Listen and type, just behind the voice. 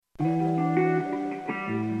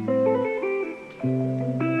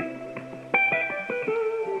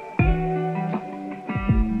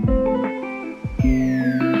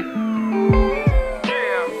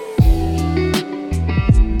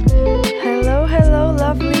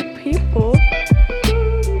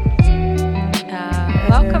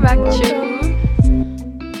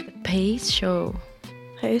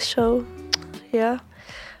PAIS show. Yeah.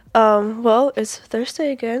 Well, it's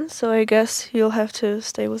Thursday again, so I guess you'll have to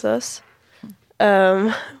stay with us.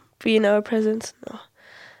 Be in our presence.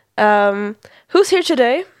 No. Who's here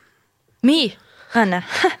today? Me, Anna.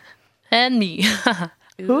 And me.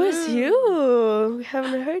 Who is you? We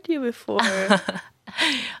haven't heard you before.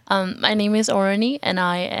 My name is Orani, and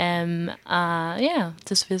I am,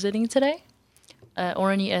 just visiting today.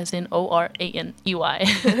 Orani as in Oraney.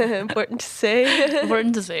 Important to say.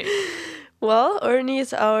 Important to say. Well, Orani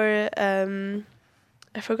is our,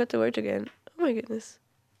 I forgot the word again. Oh my goodness.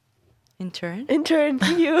 Intern. Intern,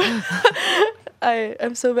 you.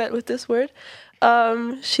 I'm so bad with this word.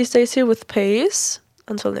 She stays here with PAIS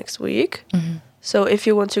until next week. Mm-hmm. So if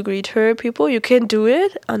you want to greet her, people, you can do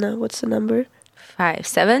it. Anna, what's the number?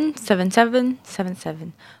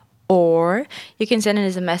 577777. Or you can send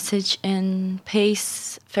us a message in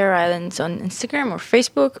PAIS Fair Islands on Instagram or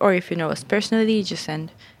Facebook. Or if you know us personally, just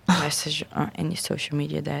send a message on any social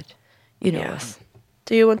media that you know us.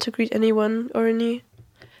 Do you want to greet anyone, Orani?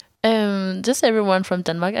 Just everyone from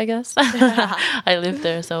Denmark, I guess. I live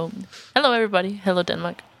there, so hello everybody. Hello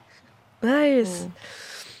Denmark. Nice. Cool.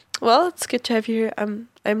 Well, it's good to have you here. I'm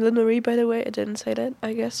Lynn Marie, by the way. I didn't say that,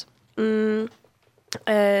 I guess. And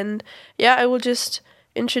yeah, I will just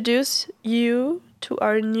introduce you to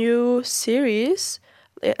our new series.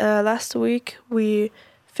 Last week we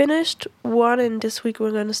finished one, and this week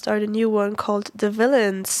we're going to start a new one called The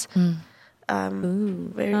Villains.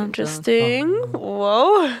 Very interesting.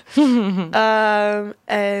 Whoa.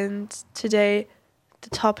 And today the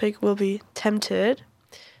topic will be tempted.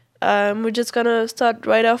 We're just gonna start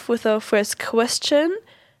right off with our first question.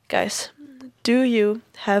 Guys, do you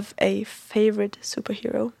have a favorite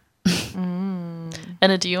superhero?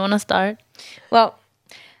 Anna, do you want to start? Well,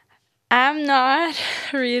 I'm not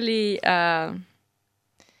really a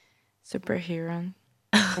superhero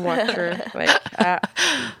watcher.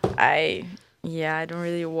 I don't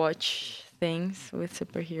really watch things with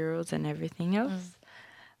superheroes and everything else.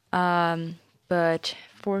 But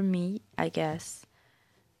for me, I guess,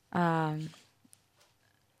 I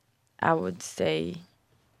would say,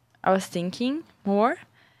 I was thinking more.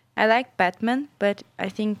 I like Batman, but I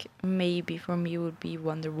think maybe for me would be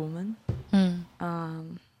Wonder Woman. And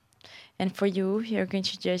for you, you're going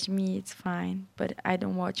to judge me, it's fine. But I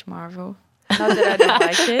don't watch Marvel. Not that I don't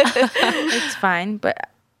like it. It's fine, but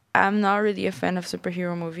I'm not really a fan of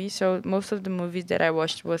superhero movies. So most of the movies that I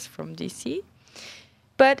watched was from DC.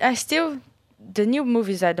 But the new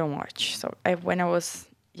movies I don't watch. So when I was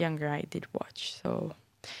younger, I did watch. So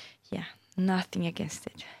yeah, nothing against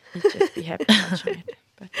it. You just be happy watching it.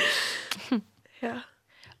 But Yeah.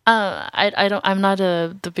 I'm not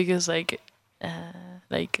the biggest like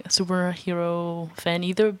superhero fan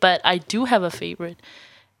either, but I do have a favorite.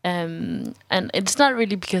 And it's not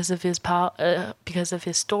really because of his because of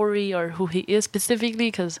his story or who he is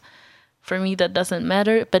specifically, because for me that doesn't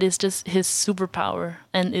matter, but it's just his superpower,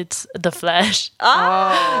 and it's the Flash.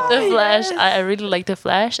 The Flash. Yes. I really like the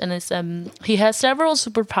Flash, and it's he has several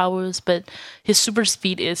superpowers, but his super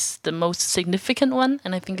speed is the most significant one,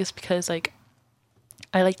 and I think it's because like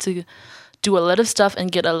I like to do a lot of stuff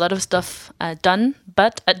and get a lot of stuff done,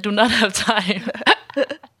 but I do not have time.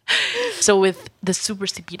 So with the super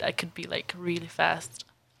speed, I could be like really fast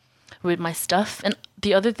with my stuff. And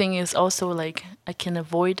the other thing is also like I can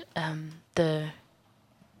avoid the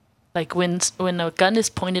like when a gun is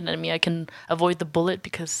pointed at me, I can avoid the bullet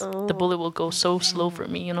because the bullet will go so slow for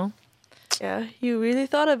me, you know. Yeah, you really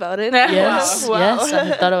thought about it. Yes, Wow. yes,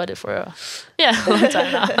 I've thought about it for a long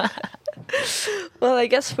time now. Well, I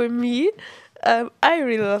guess for me, I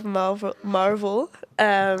really love Marvel.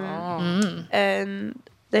 And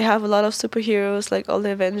they have a lot of superheroes, like all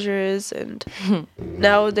the Avengers, and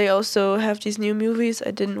now they also have these new movies.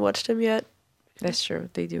 I didn't watch them yet. that's true,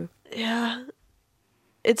 they do. Yeah,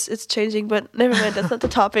 it's changing, but never mind. That's not the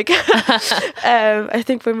topic. I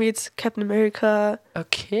think for me it's Captain America.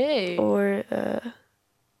 Okay. Or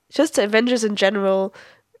just the Avengers in general.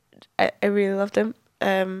 I really love them.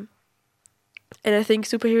 And I think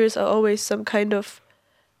superheroes are always some kind of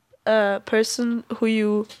person who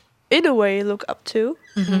you, in a way, look up to.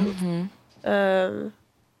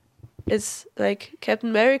 It's like Captain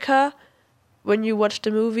America. When you watch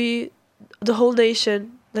the movie, the whole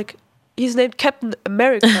nation, like, he's named Captain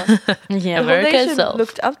America. Yeah, the America whole nation itself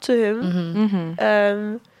looked up to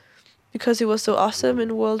him because he was so awesome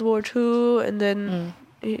in World War II, and then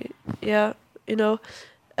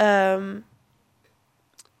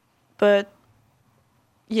but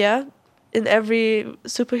yeah, in every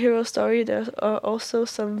superhero story there are also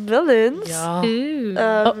some villains. Yeah. Ooh.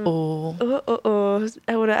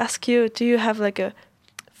 I want to ask you, do you have like a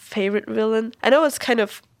favorite villain. I know it's kind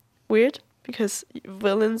of weird because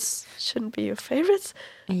villains shouldn't be your favorites.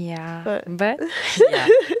 Yeah, But- but yeah,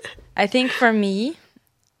 I think for me,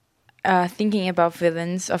 thinking about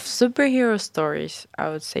villains of superhero stories, I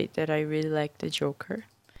would say that I really like the Joker.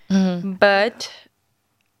 But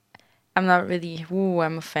I'm not really. Ooh,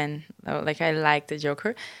 I'm a fan. Like I like the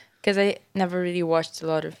Joker because I never really watched a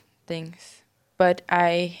lot of things. But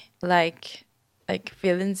I like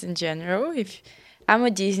villains in general. If I'm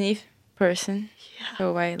a Disney person,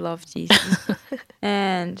 so I love Disney,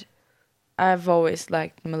 and I've always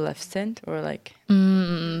liked Maleficent or like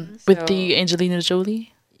With the Angelina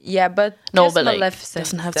Jolie. yeah, but No, just but like Maleficent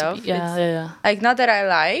doesn't have itself. to be. Yeah, It's, yeah. like not that I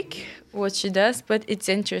like what she does, but it's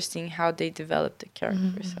interesting how they develop the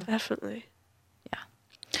character. So. Definitely.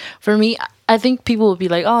 For me, I think people will be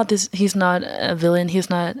like, "Oh, he's not a villain. He's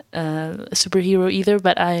not a superhero either."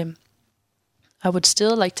 But I would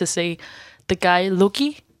still like to say the guy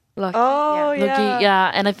Loki. Lucky, Oh, yeah. Loki,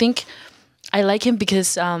 yeah, and I think I like him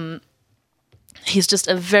because he's just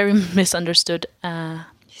a very misunderstood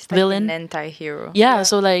He's like villain. an anti-hero. Yeah,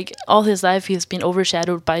 so like all his life he's been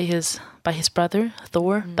overshadowed by his brother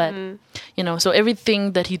Thor, but you know, so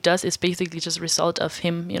everything that he does is basically just a result of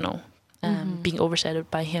him, you know, being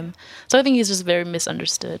overshadowed by him. So I think he's just very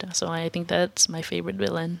misunderstood. So I think that's my favorite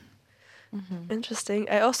villain. Interesting.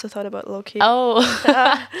 I also thought about Loki. Oh,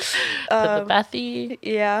 the Bathy.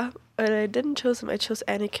 Yeah, but I didn't choose him. I chose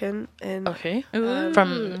Anakin and Okay, Ooh.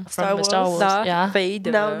 from Star the Star Wars. Wars. Darth Yeah,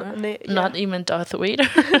 Vader. not even Darth Vader.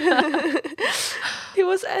 He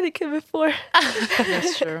was Anakin before.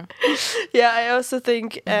 That's true. Yeah, I also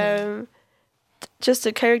think just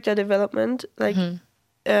the character development, like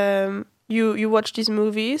you watch these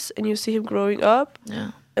movies and you see him growing up,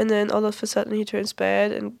 Yeah. and then all of a sudden he turns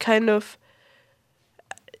bad, and kind of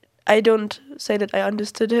I don't say that I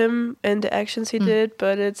understood him and the actions he did,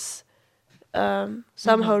 but it's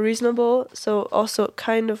somehow reasonable, so also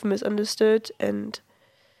kind of misunderstood, and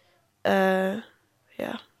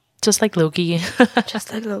yeah, Just like Loki.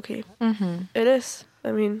 just like Loki. It is.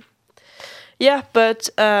 I mean, yeah, but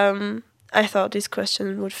I thought this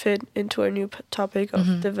question would fit into our new topic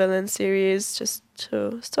of the villain series, just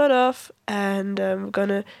to start off. And we're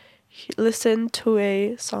gonna listen to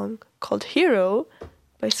a song called Hero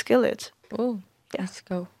by Skillet. Oh, let's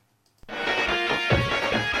go.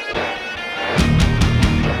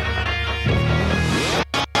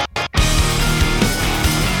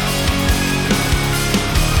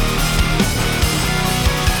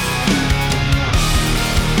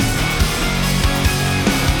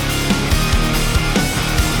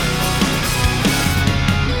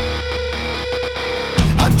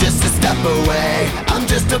 I'm just a step away, I'm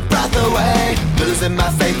just a breath away, losing my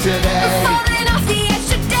faith today. Falling off the edge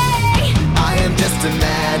today. I am just a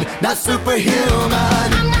man, not superhuman.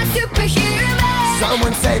 I'm not superhuman.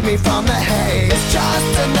 Someone save me from the haze. It's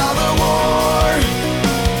just another war,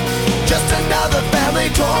 just another family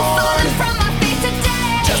torn. Falling from my feet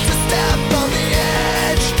today. Just a step on the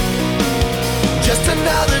edge, just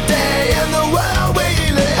another day in the world we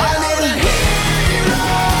live. I need a hero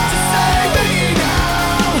to save me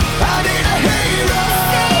now. I need a hero.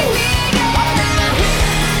 Save me I need a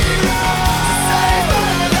hero to save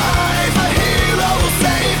my life. A hero will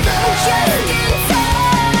save me. just in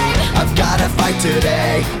time. I've gotta fight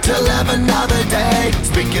today to live another day.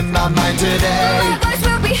 Speaking my mind today. My voice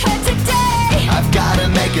will be heard today. I've gotta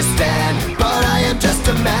make a stand, but I am just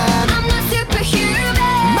a man. I'm not superhuman.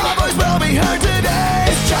 My voice will be heard today.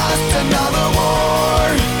 It's just another war,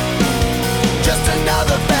 just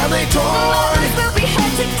another family My torn. voice will be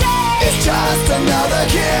heard today. It's just another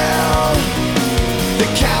kill. The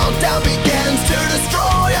countdown begins to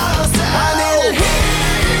destroy ourselves. I need a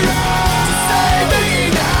hero to save me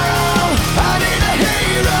now. I need a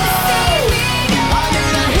hero. Save me I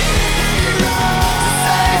need a hero to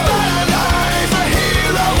save my life. A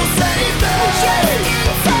hero will save me. just in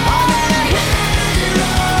time. I need a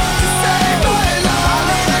hero to save my life. I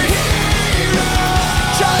need a hero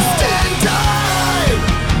just in time.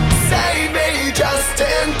 Save me just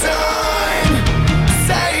in time.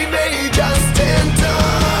 Save me just in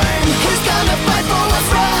time. Who's gonna fight for what's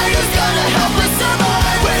right? Who's gonna help us survive?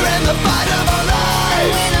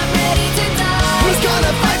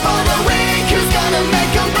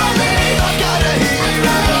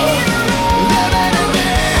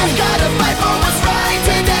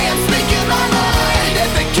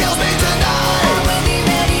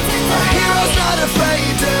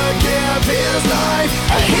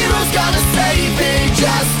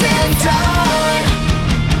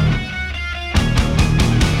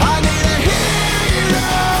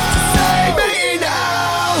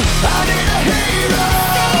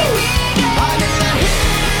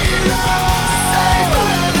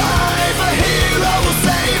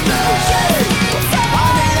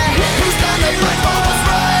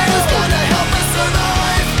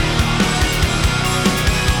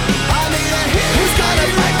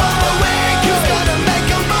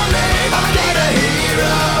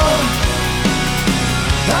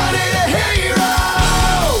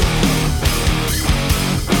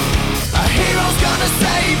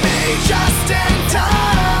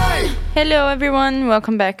 Hello, everyone.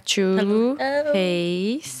 Welcome back to Hello.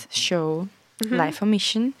 PAIS Show, Life on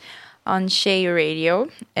Mission on Shay Radio.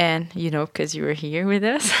 And, because you were here with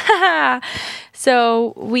us.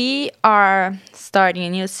 So, we are starting a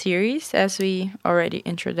new series, as we already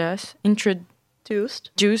introduced.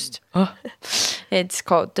 It's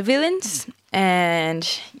called The Villains. And,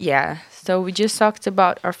 so we just talked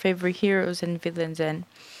about our favorite heroes and villains and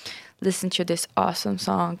listened to this awesome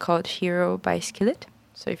song called Hero by Skillet.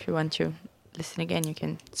 So if you want to listen again, you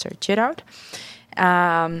can search it out.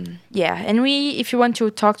 And if you want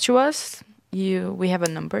to talk to us, we have a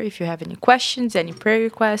number. If you have any questions, any prayer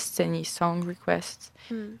requests, any song requests,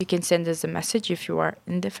 you can send us a message if you are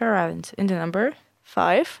in the Faroe Islands. In the number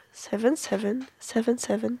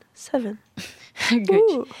 57777. Good.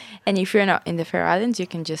 Ooh. And if you're not in the Faroe Islands, you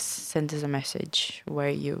can just send us a message where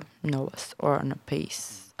you know us or on a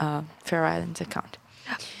PAIS Faroe Islands account.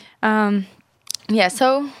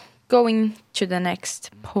 So going to the next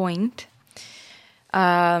point.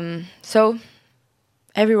 So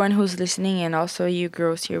everyone who's listening and also you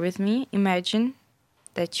girls here with me, imagine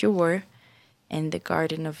that you were in the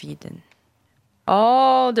Garden of Eden.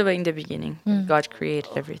 All the way in the beginning, God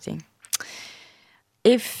created everything.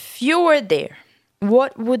 If you were there,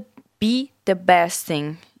 what would be the best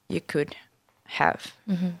thing you could have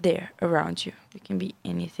there around you? It can be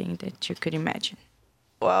anything that you could imagine.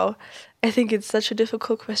 Wow. I think it's such a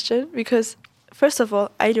difficult question because, first of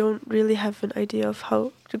all, I don't really have an idea of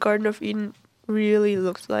how the Garden of Eden really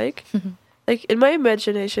looks like. Like, in my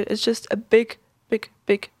imagination, it's just a big, big,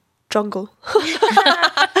 big jungle.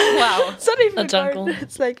 Wow. It's not even A a garden. jungle.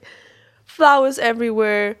 It's like flowers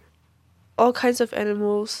everywhere, all kinds of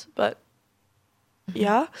animals, but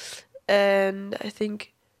yeah. And I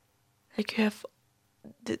think like you have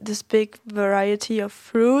this big variety of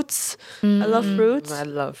fruits. I love fruits. I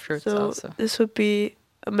love fruits So also. this would be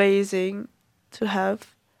amazing to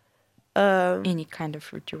have. Any kind of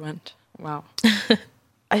fruit you want. Wow.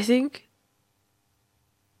 I think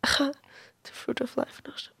the fruit of life.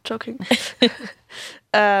 No, joking.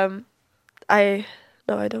 I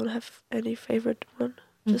don't have any favorite one.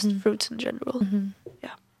 Just fruits in general.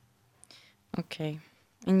 Okay.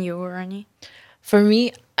 And you, Rani? For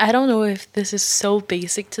me, I don't know if this is so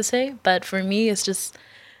basic to say, but for me, it's just,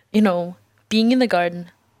 being in the garden,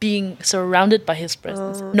 being surrounded by his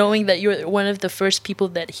presence, knowing that you're one of the first people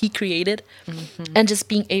that he created, and just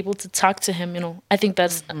being able to talk to him. I think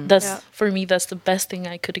that's for me, that's the best thing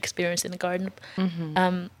I could experience in the garden.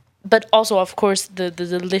 But also, of course, the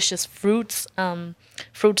delicious fruits,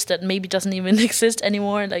 fruits that maybe doesn't even exist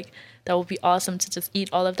anymore. Like, that would be awesome to just eat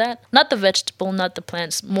all of that. Not the vegetable, not the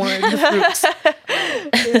plants, more the fruits.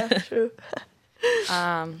 Yeah, true.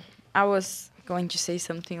 I was going to say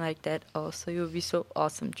something like that also. It would be so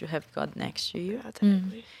awesome to have God next to you. Yeah,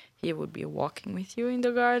 definitely. He would be walking with you in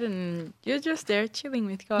the garden and you're just there chilling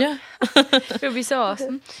with God. Yeah. It would be so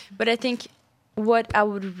awesome. But I think what I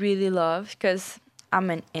would really love, because I'm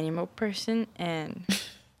an animal person and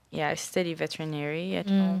I study veterinary at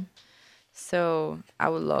home. So I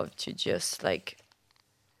would love to just like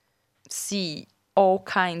see all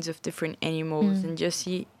kinds of different animals and just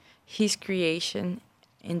see his creation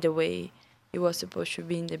in the way it was supposed to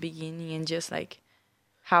be in the beginning and just like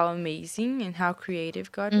how amazing and how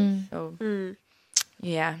creative God is. So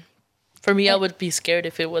yeah. For me, I would be scared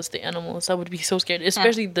if it was the animals. I would be so scared,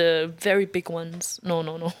 especially the very big ones. No.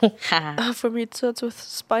 For me, it starts with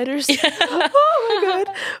spiders. Oh my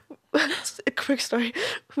god! A quick story.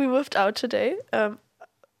 We moved out today.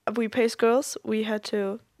 We PAIS girls. We had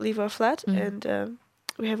to leave our flat, and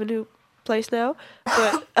we have a new place now.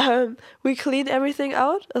 But we cleaned everything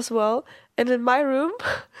out as well. And in my room,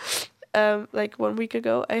 like 1 week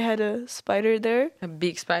ago, I had a spider there. A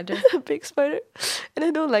big spider. A big spider, and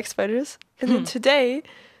I don't like spiders. And then today,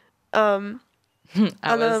 I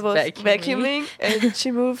Anna was vacuuming, and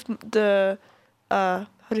she moved the how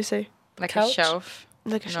do you say, like couch? a shelf.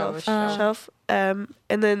 like a No, shelf, a shelf. And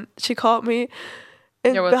then she called me,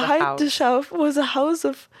 and There was a behind the house. shelf was a house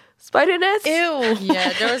of spider nets. Ew.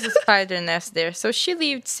 Yeah, there was a spider nest there. So she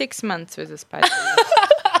lived 6 months with a spider nest,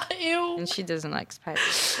 Ew. and she doesn't like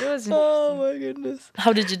spiders. It was Oh interesting. my goodness!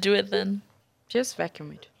 How did you do it then? Just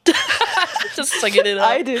vacuum it. Just sucking it up.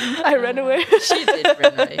 I didn't. I ran away. She did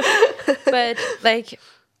run away. But like,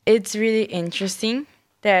 it's really interesting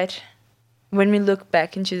that when we look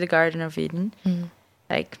back into the Garden of Eden,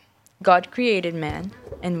 like God created man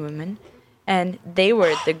and woman, and they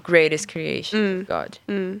were the greatest creation of God.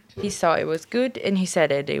 He saw it was good, and he said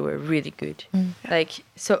that they were really good. Like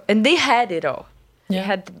so, and they had it all. They Yeah.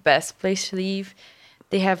 had the best place to live.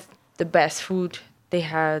 They have the best food. They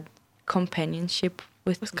had companionship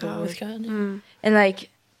with With the God. word. With God. And like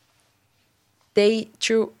they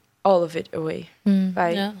threw all of it away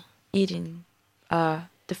by Yeah. eating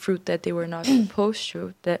the fruit that they were not supposed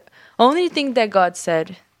to. The only thing that God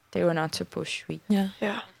said they were not supposed to eat. Yeah.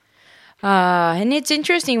 Yeah. And it's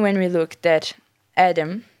interesting when we look that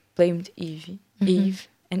Adam blamed Eve,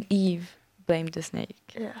 and Eve blamed the snake.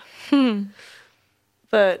 Yeah.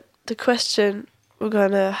 But the question we're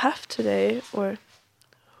gonna have today, or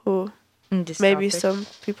who In this maybe topic. some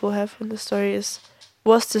people have in the story, is,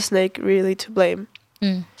 was the snake really to blame?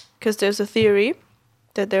 Mm. Because there's a theory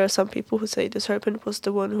that there are some people who say the serpent was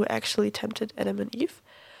the one who actually tempted Adam and Eve.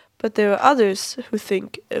 But there are others who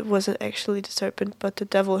think it wasn't actually the serpent, but the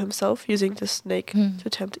devil himself using the snake to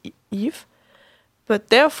tempt Eve. But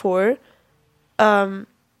therefore,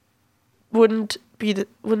 wouldn't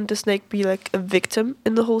the snake be like a victim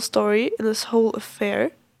in the whole story, in this whole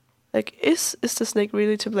affair? Like, is the snake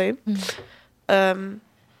really to blame? Hey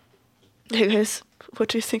guys, what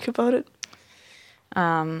do you think about it?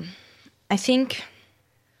 I think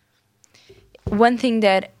one thing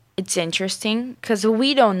that it's interesting, because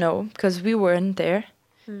we don't know, because we weren't there,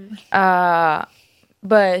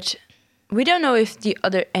 but we don't know if the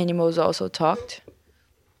other animals also talked,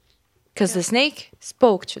 because the snake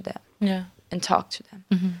spoke to them Yeah. and talked to them.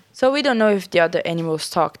 So we don't know if the other animals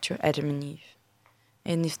talked to Adam and Eve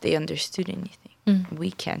and if they understood anything.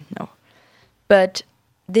 We can't know. But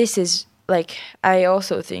this is like, I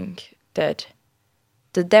also think that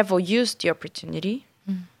the devil used the opportunity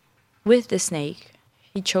with the snake.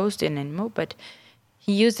 He chose the animal, but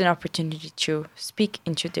he used an opportunity to speak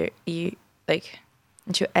into their ear, like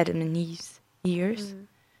into Adam and Eve's ears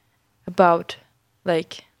about,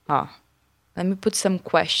 like, let me put some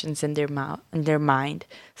questions in their mind,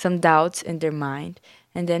 some doubts in their mind,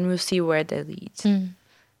 and then we'll see where that leads.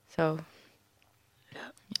 So,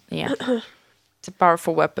 yeah, it's a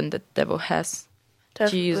powerful weapon that the devil has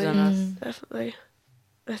to use on us. Definitely.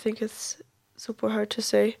 I think it's super hard to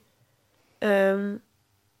say.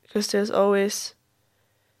 Because there's always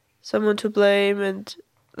someone to blame, and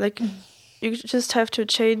like you just have to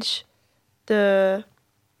change the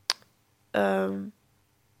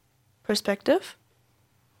perspective,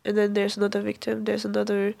 and then there's another victim, there's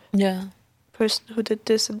another Yeah. person who did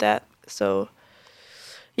this and that. So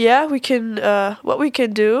yeah, we can what we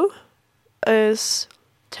can do is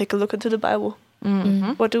take a look into the Bible.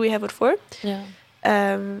 What do we have it for? Yeah.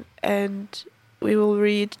 And we will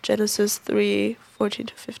read Genesis 3:14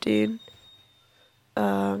 to 15.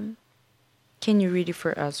 Can you read it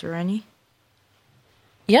for us, Rani?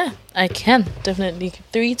 Yeah, I can, definitely.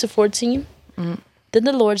 3 to 14. Then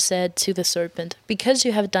the Lord said to the serpent, "Because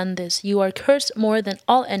you have done this, you are cursed more than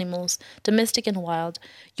all animals, domestic and wild.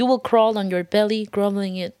 You will crawl on your belly,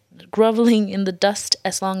 groveling in the dust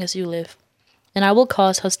as long as you live. And I will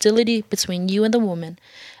cause hostility between you and the woman,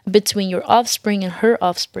 between your offspring and her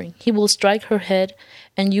offspring. He will strike her head,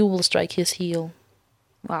 and you will strike his heel."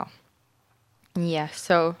 Wow. Yeah,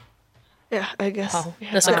 so, Yeah, I guess Wow, we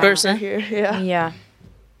have that's a that curse, over huh? here. Yeah. yeah.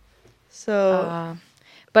 So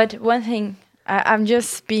But one thing, I'm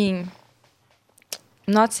just being,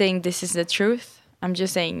 I'm not saying this is the truth. I'm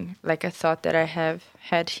just saying, like, a thought that I have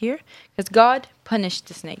had here. Because God punished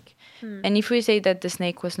the snake. And if we say that the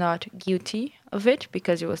snake was not guilty of it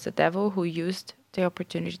because it was the devil who used the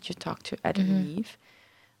opportunity to talk to Adam and Eve,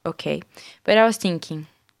 okay. But I was thinking,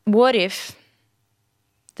 what if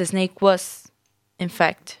the snake was, in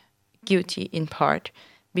fact, guilty in part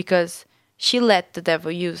because she let the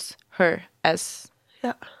devil use her as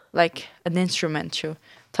yeah. like an instrument to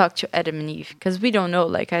talk to Adam and Eve? Because we don't know,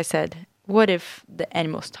 like I said, what if the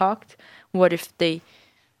animals talked? What if they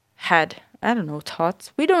had, I don't know,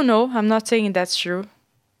 thoughts? We don't know. I'm not saying that's true,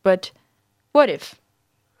 but what if?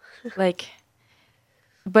 Like,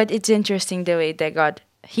 but it's interesting the way that God,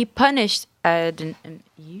 he punished Adam and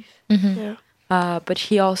Eve, Yeah. but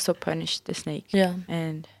he also punished the snake. Yeah.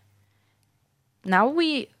 And now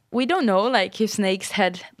we don't know, like, if snakes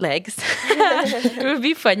had legs. It would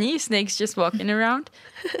be funny, snakes just walking around.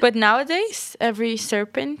 But nowadays, every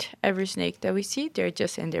serpent, every snake that we see, they're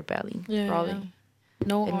just in their belly, Yeah, crawling.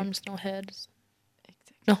 No And- arms, no heads.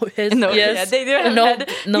 No heads. No, yes. yeah, they do have no, head.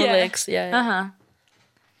 no Yeah. legs. Yeah. Uh-huh.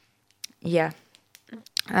 Yeah.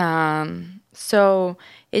 So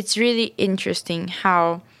it's really interesting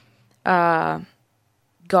how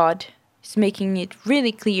God is making it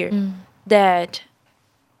really clear that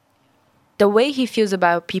the way he feels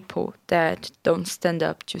about people that don't stand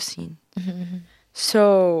up to sin.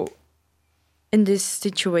 So in this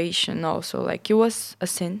situation also, like, it was a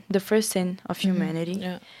sin, the first sin of humanity.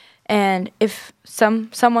 Yeah. And if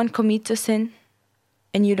someone commits a sin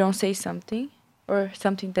and you don't say something, or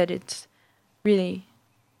something that it's really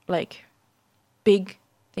like big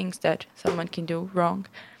things that someone can do wrong,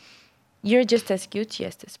 you're just as guilty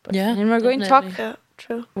as this person. Yeah, And we're going to talk. definitely. Yeah,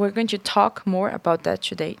 true. We're going to talk more about that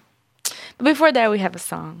today. But before that, we have a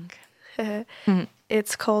song.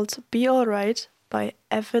 It's called Be Alright by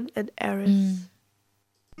Evan and Eris.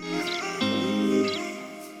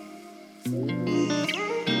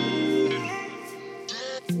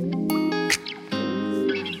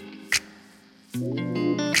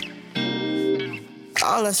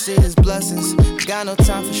 All I see is blessings, got no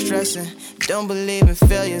time for stressing. Don't believe in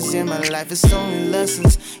failures in my life, it's only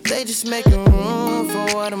lessons. They just making room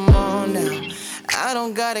for what I'm on now. I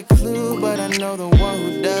don't got a clue, but I know the one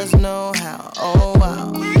who does know how. Oh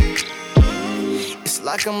wow. It's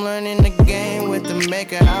like I'm learning the game with the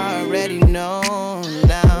maker I already know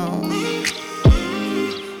now.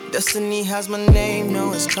 Destiny has my name,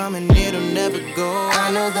 know it's coming, it'll never go.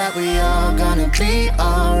 I know that we all gonna be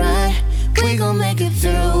alright. We gon' make it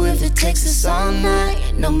through if it takes us all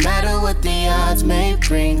night. No matter what the odds may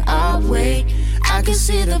bring our way, I can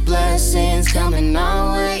see the blessings coming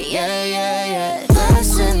our way. Yeah, yeah, yeah.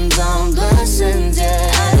 Blessings on blessings, yeah.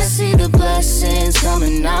 I can see the blessings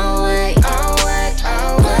coming our way. Our way,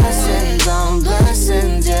 our way. Blessings on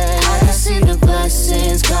blessings, yeah. I can see the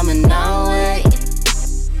blessings coming our way.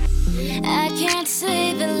 I can't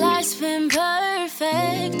say that life's been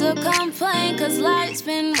perfect or complain, cause life's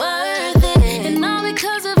been worth it. And all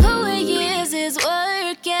because of who he is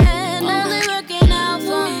working, only working out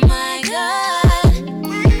for my God.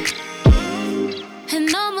 And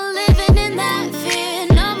no more living in that fear,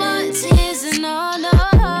 no more tears and no, no.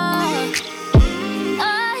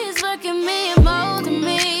 Oh, he's working me and molding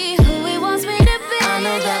me, who he wants me to be. I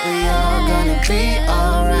know that we all gonna be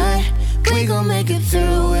alright. We gon' make it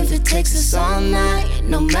through if it takes us all night.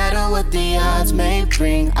 No matter what the odds may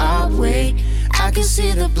bring our way, I can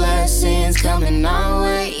see the blessings coming our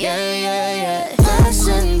way. Yeah, yeah, yeah.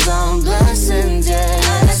 Blessings on blessings, yeah.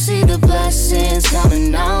 I can see the blessings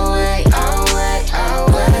coming our way. Our way, our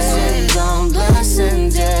way. Blessings on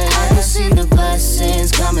blessings, yeah. I can see the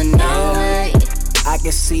blessings coming our way. I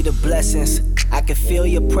can see the blessings, I can feel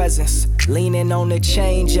your presence. Leaning on the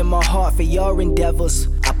change in my heart for your endeavors.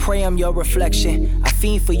 I pray I'm your reflection, I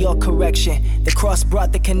fiend for your correction. The cross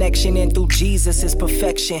brought the connection in through Jesus is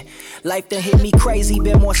perfection. Life done hit me crazy,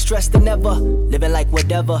 been more stressed than ever. Living like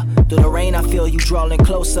whatever, through the rain I feel you drawing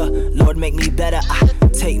closer. Lord make me better,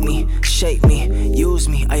 take me, shape me, use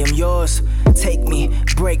me, I am yours. Take me,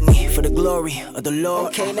 break me for the glory of the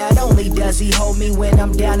Lord. Okay, not only does he hold me when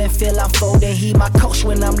I'm down and feel I'm folding, he my coach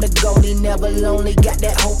when I'm the goalie, never lonely. Got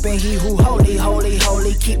that hope in he who holy, holy,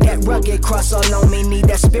 holy. Keep that rugged cross all on me, need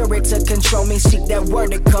that spirit to control me. Seek that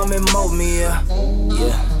word to come and mold me, yeah.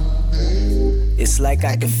 Yeah. It's like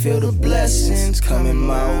I can feel the blessings coming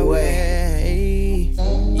my way.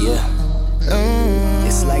 Yeah.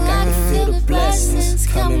 It's like I can feel the blessings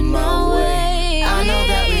coming my way. I know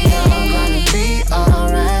that we all gonna be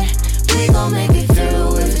alright. We gon' make it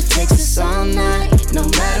through if it takes us all night. No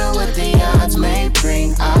matter what the odds may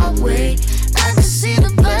bring our way, I can see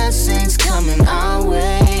the blessings coming our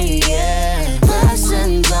way, yeah.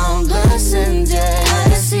 Blessings on blessings, yeah. I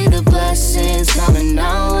can see the blessings coming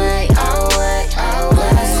our way, our way, our way.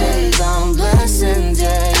 Blessings on blessings,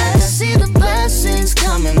 yeah. I can see the blessings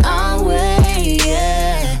coming our way,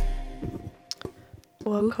 yeah.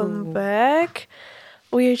 Welcome back.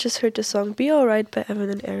 We just heard the song Be Alright by Evan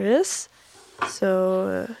and Eris.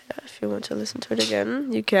 So, yeah, if you want to listen to it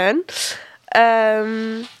again, you can.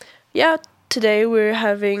 Yeah, today we're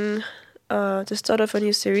having the start of a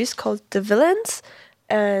new series called The Villains.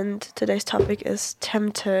 And today's topic is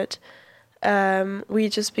tempted. We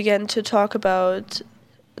just began to talk about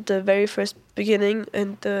the very first beginning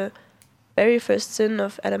and the very first sin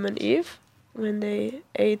of Adam and Eve when they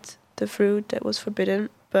ate the fruit that was forbidden.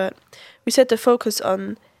 But we set the focus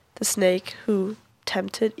on the snake who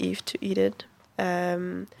tempted Eve to eat it.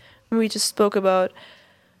 We just spoke about,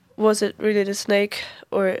 was it really the snake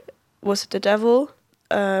or was it the devil?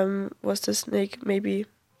 Was the snake maybe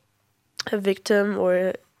a victim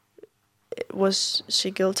or was she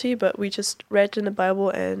guilty? But we just read in the Bible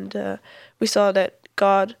and we saw that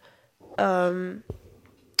God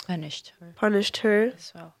punished her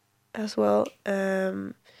as well.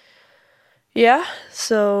 Yeah,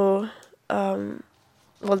 so well,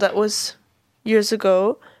 that was years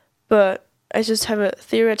ago, but I just have a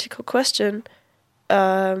theoretical question.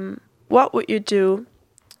 What would you do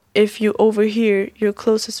if you overhear your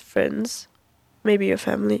closest friends, maybe your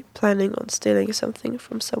family, planning on stealing something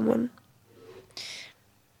from someone?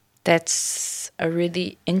 That's a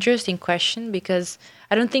really interesting question, because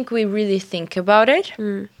I don't think we really think about it.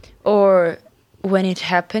 Or when it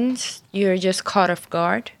happens, you're just caught off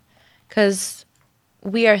guard. Because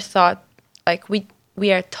we are taught, like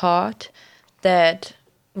we are taught that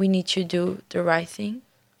we need to do the right thing.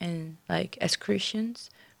 And like as Christians,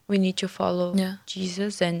 we need to follow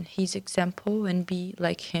Jesus and his example and be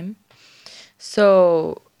like him.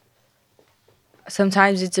 So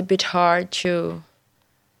sometimes it's a bit hard to,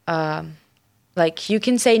 like, you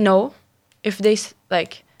can say no if they,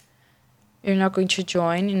 like, you're not going to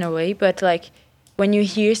join in a way. But like when you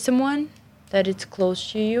hear someone that it's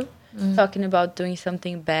close to you talking about doing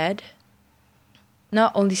something bad,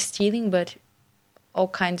 not only stealing, but all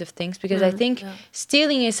kinds of things, because I think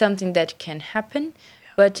stealing is something that can happen,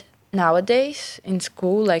 but nowadays in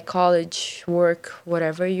school, like college, work,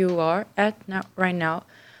 whatever you are at now, right now,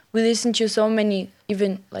 we listen to so many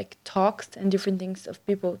even like talks and different things of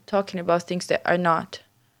people talking about things that are not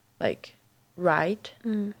like right.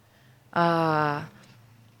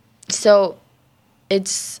 So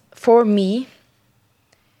it's, for me,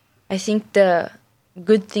 I think the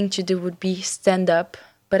good thing to do would be stand up,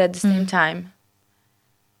 but at the same time,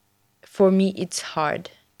 for me, it's hard,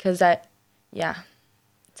 because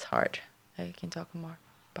it's hard. I can talk more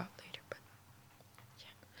about later, but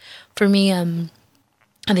For me, I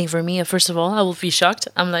think for me, first of all, I will be shocked.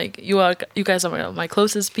 I'm like, you guys are my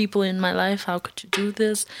closest people in my life. How could you do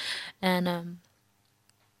this? And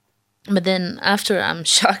but then after I'm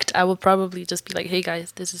shocked, I will probably just be like, hey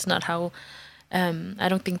guys, this is not how. I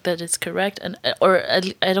don't think that it's correct,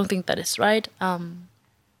 I don't think that it's right.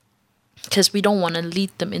 Because we don't want to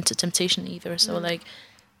lead them into temptation either. So like,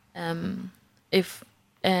 if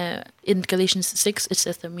in Galatians 6 it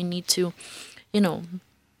says that we need to,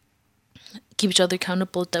 keep each other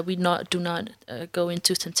accountable, that we do not go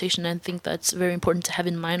into temptation. And I think that's very important to have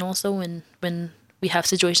in mind also when we have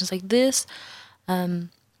situations like this. So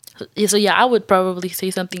yeah, I would probably say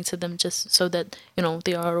something to them just so that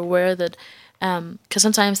they are aware that. Because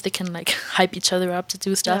sometimes they can like hype each other up to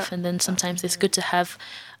do stuff, and then sometimes it's good to have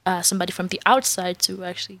somebody from the outside to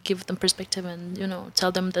actually give them perspective and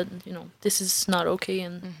tell them that this is not okay,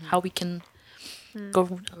 and how we can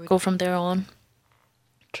go from there on.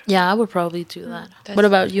 Yeah, I would probably do that. What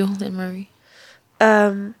about you, Lynn Marie?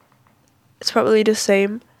 It's probably the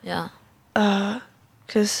same. Yeah.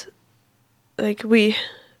 Because like we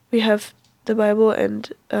have the Bible,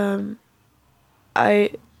 and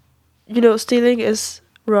stealing is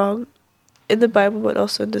wrong in the Bible, but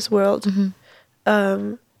also in this world.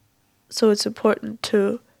 So it's important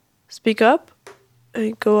to speak up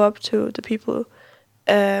and go up to the people.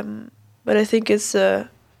 But I think it's a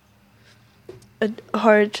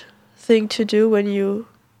hard thing to do when you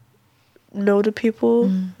know the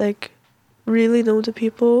people, like really know the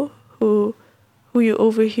people who you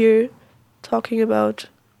overhear talking about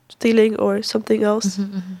stealing or something else.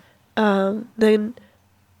 Then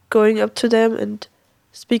going up to them and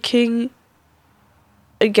speaking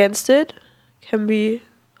against it can be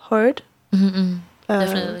hard.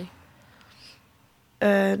 Definitely.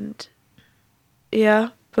 And yeah,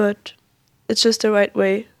 but it's just the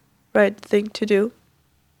right thing to do.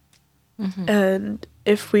 And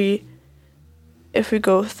if we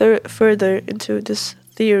go further into this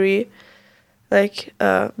theory, like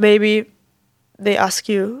maybe they ask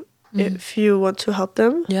you if you want to help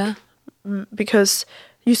them. Yeah. Because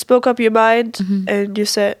you spoke up your mind and you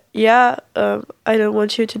said, I don't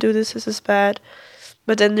want you to do this. This is bad.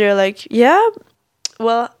 But then they're like, yeah,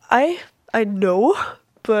 well, I know,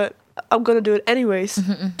 but I'm gonna do it anyways.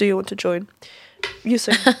 Do you want to join? You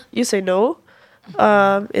say no,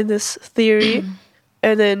 in this theory,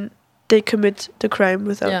 and then they commit the crime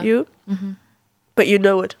without you, but you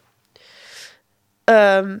know it.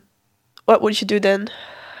 What would you do then?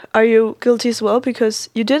 Are you guilty as well because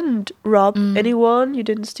you didn't rob anyone, you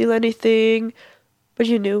didn't steal anything, but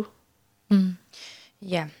you knew?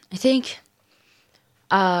 Yeah, I think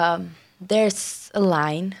there's a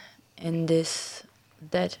line in this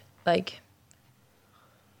that like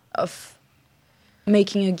of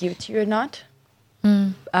making you guilty or not.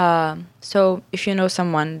 So if you know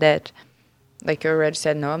someone that, like, you already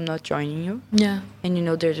said, no, I'm not joining you. Yeah. And you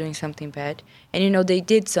know they're doing something bad, and you know they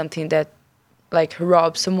did something that, like,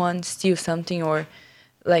 rob someone, steal something, or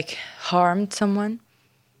like harmed someone,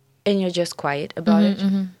 and you're just quiet about it,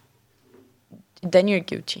 then you're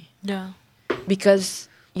guilty. Yeah. Because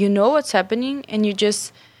you know what's happening, and you're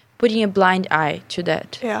just putting a blind eye to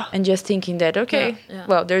that. Yeah. And just thinking that, okay,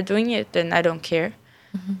 well, they're doing it, then I don't care.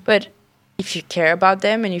 But if you care about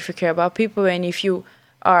them, and if you care about people, and if you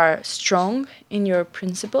are strong in your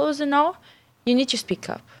principles and all, you need to speak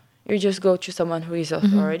up. you just go to someone who is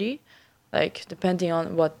authority, like depending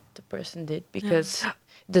on what the person did, because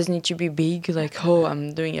it doesn't need to be big, like, oh,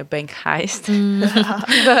 I'm doing a bank heist.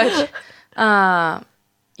 But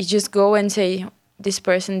you just go and say, this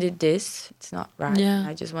person did this, it's not right. Yeah.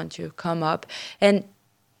 I just want to come up. And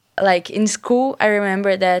like in school, I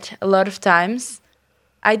remember that a lot of times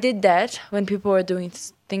I did that when people were doing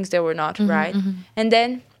things that were not right. And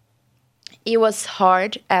then it was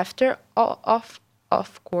hard after, of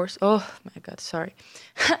course. Oh my God, sorry.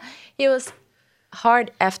 It was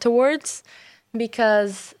hard afterwards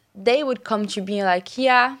because they would come to me like,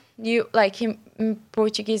 yeah, you, like in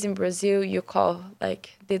Portuguese in Brazil, you call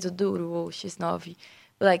like dedo duro ou x9.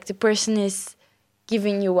 Like the person is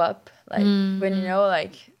giving you up. Like when, you know,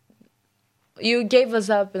 like you gave us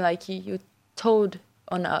up and like you told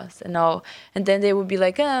on us and all. And then they would be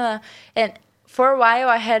like, and for a while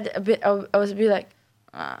I had a bit, I was a bit like,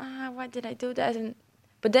 why did I do that?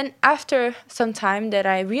 But then after some time that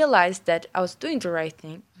I realized that I was doing the right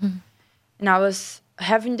thing and I was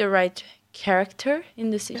having the right character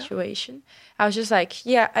in the situation, I was just like,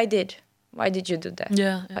 yeah, I did. Why did you do that?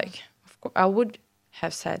 Yeah. Like, of course, I would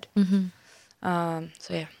have said. So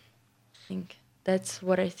yeah, I think that's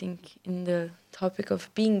what I think in the topic of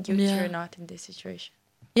being guilty or not in this situation.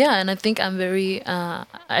 Yeah, and I think I'm very,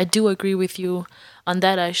 I do agree with you on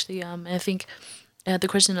that actually. I think the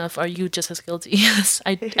question of are you just as guilty? Yes,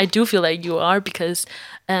 I do feel like you are, because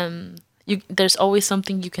there's always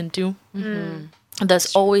something you can do.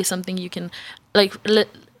 There's always something you can, like,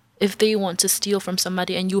 if they want to steal from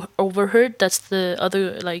somebody and you overheard, that's the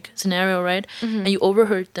other like scenario, right? And you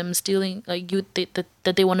overheard them stealing, like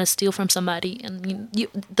that they want to steal from somebody, and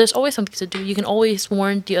there's always something to do. You can always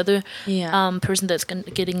warn the other person that's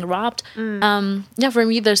getting robbed. For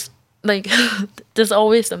me, there's like there's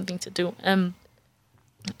always something to do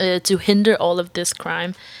to hinder all of this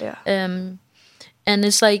crime. And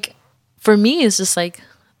it's like, for me, it's just like,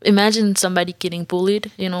 imagine somebody getting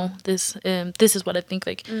bullied, you know, this is what I think,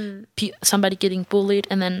 like somebody getting bullied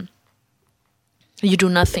and then you do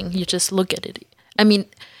nothing, you just look at it. I mean,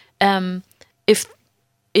 if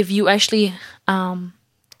you actually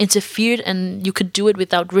interfered and you could do it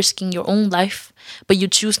without risking your own life, but you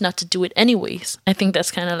choose not to do it anyways, I think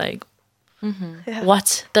that's kind of like,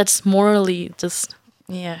 what? That's morally just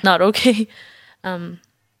not okay. And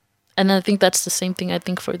I think that's the same thing, I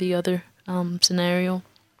think, for the other scenario.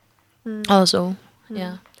 Also,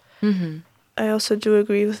 I also do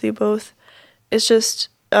agree with you both. It's just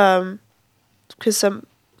because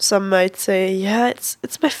some might say, yeah,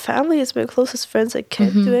 it's my family, it's my closest friends, I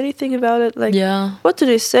can't do anything about it. Like, what do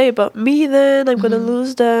they say about me then? I'm gonna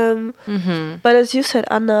lose them. But as you said,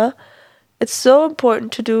 Anna, it's so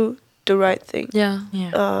important to do the right thing.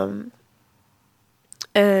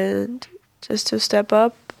 And just to step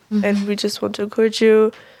up. And we just want to encourage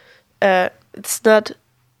you. It's not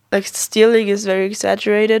like stealing is very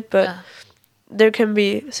exaggerated, but there can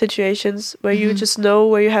be situations where you just know,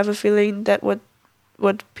 where you have a feeling that what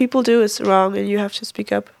people do is wrong, and you have to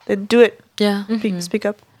speak up and do it. Speak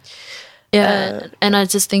up. And I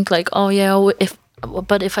just think like,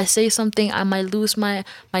 but if I say something, I might lose my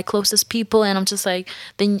closest people, and I'm just like,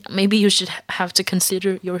 then maybe you should have to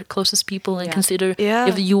consider your closest people and consider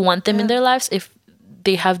if you want them in their lives, if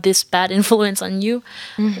they have this bad influence on you.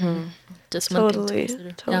 Just one thing to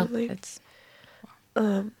consider. Totally.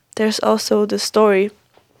 There's also the story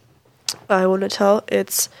I want to tell.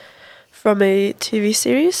 It's from a TV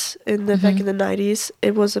series back in the 90s.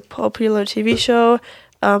 It was a popular TV show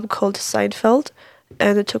called Seinfeld,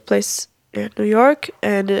 and it took place in New York.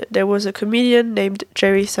 And there was a comedian named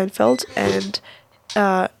Jerry Seinfeld, and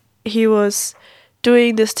he was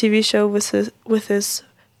doing this TV show with his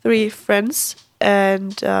 3 friends,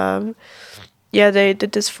 and they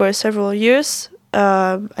did this for several years.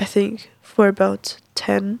 I think for about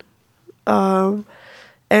 10. And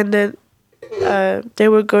then they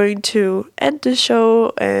were going to end the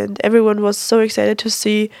show, and everyone was so excited to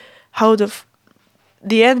see how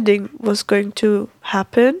the ending was going to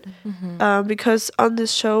happen. Because on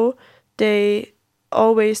this show, they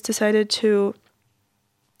always decided to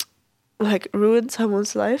like ruin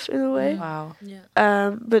someone's life in a way. Wow.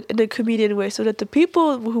 But in a comedian way, so that the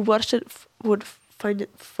people who watched it would find it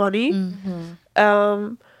funny.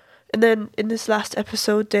 And then in this last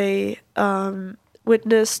episode, they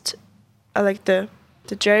witnessed like the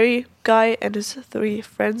Jerry guy and his 3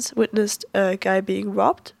 friends witnessed a guy being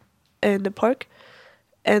robbed in the park,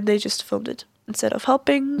 and they just filmed it instead of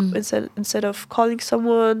helping. Instead of calling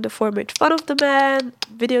someone, the 4 made fun of the man,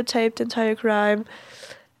 videotaped the entire crime.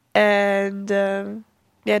 And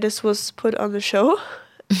this was put on the show.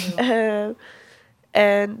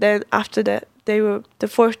 And then after that, the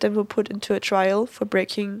 4 of them were put into a trial for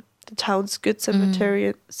breaking the town's Good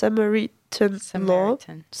Samaritan law.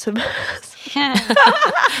 Samaritan.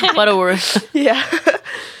 What a word. Yeah.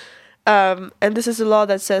 And this is a law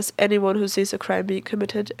that says anyone who sees a crime being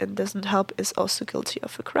committed and doesn't help is also guilty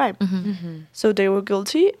of a crime. So they were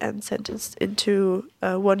guilty and sentenced into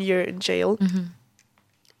 1 year in jail.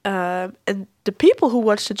 And the people who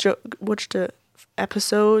watched the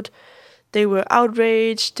episode, they were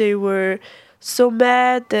outraged. They were so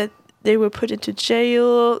mad that they were put into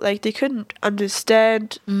jail. Like, they couldn't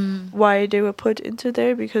understand why they were put into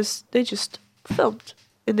there because they just filmed,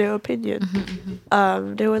 in their opinion.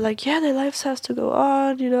 They were like, yeah, their lives has to go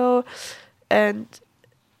on, you know. And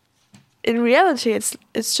in reality,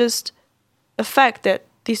 it's just a fact that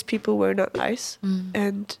these people were not nice.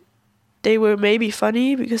 And they were maybe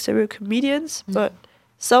funny because they were comedians, but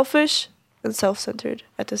selfish and self-centered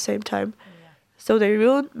at the same time. So they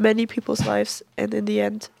ruined many people's lives, and in the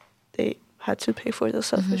end, they had to pay for their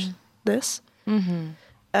selfishness. That's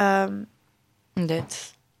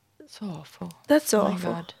so awful. That's so Oh my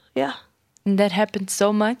awful. God. Yeah. And that happened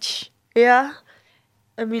so much. Yeah.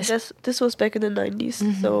 I mean, this was back in the 90s,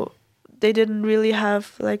 so they didn't really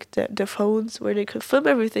have like the phones where they could film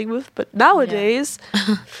everything with. But nowadays,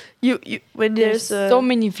 you when there's so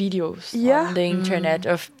many videos on the internet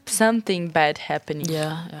of something bad happening.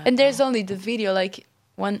 And there's only the video. Like,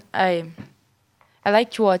 one, I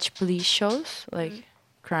like to watch police shows, like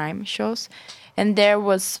crime shows, and there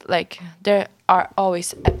are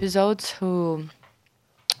always episodes who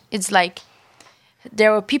it's like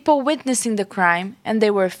there were people witnessing the crime and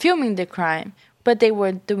they were filming the crime, but they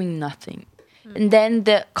were doing nothing. And then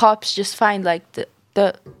the cops just find like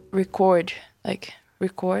the recording on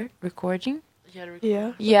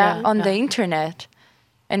the internet,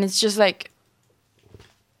 and it's just like,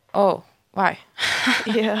 oh, why?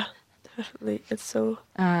 Yeah, definitely. It's so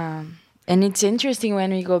And it's interesting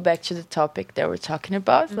when we go back to the topic that we're talking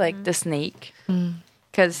about, like the snake,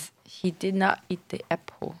 because he did not eat the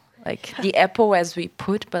apple, like the apple as we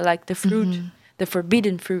put, but like the fruit, the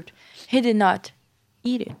forbidden fruit. He did not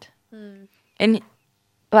eat it. And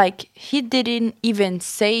like, he didn't even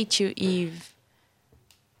say to Eve,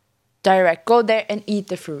 direct, go there and eat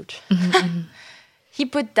the fruit. He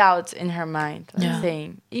put doubts in her mind, like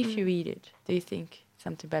saying, if you eat it, do you think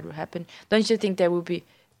something bad will happen? Don't you think that would be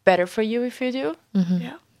better for you if you do?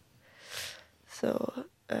 Yeah. So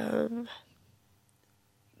the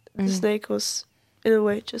snake was, in a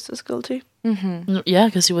way, just as guilty. Yeah,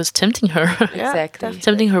 because he was tempting her. Exactly. definitely.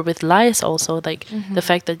 Tempting her with lies also. Like, the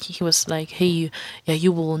fact that he was like, hey,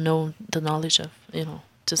 you will know the knowledge of,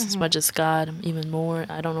 just as much as God, even more.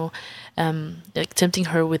 I don't know. Like, tempting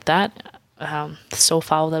her with that. So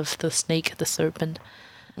foul of the snake, the serpent.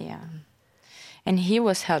 Yeah. And he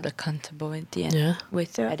was held accountable at the end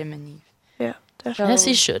with Adam and Eve. Yeah, definitely. Yes,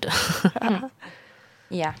 he should.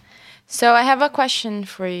 Yeah. So I have a question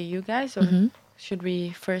for you guys. Or should we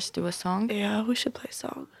first do a song? Yeah, we should play a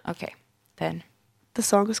song. Okay, then. The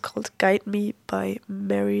song is called Guide Me by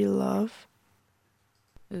Mary Love.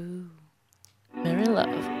 Ooh. Mary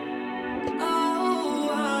Love.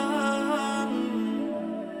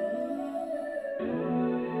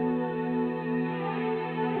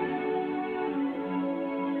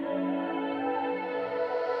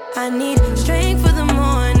 I need strength for the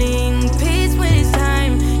morning, peace when it's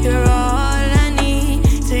time. You're all I need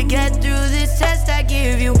to get through this test. I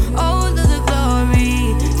give you all of the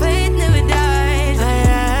glory. Faith never dies. I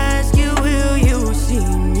ask you, will you see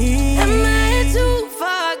me? Am I too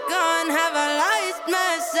far gone? Have I lost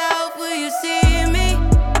myself? Will you see me?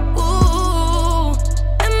 Ooh.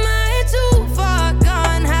 Am I too far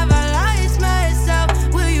gone? Have I lost myself?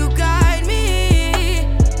 Will you guide me?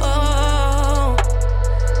 Oh.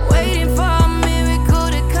 Waiting for me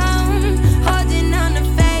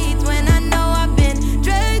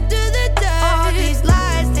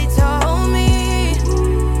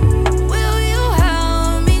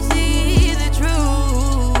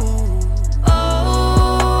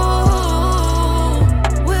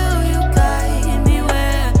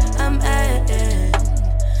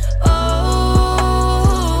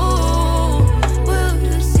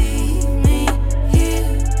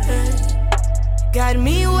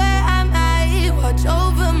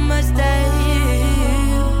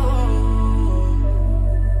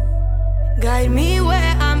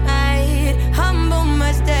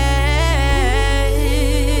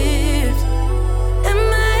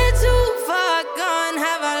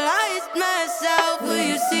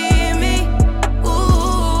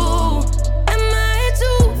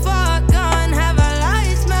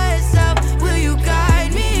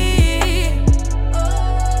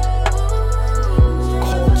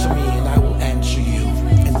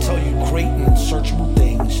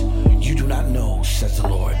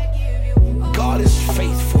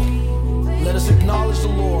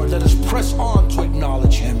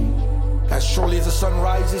sun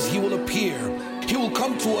rises, he will appear. He will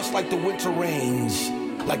come to us like the winter rains,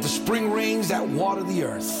 like the spring rains that water the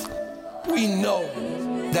earth. We know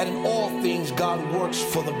that in all things God works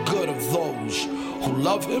for the good of those who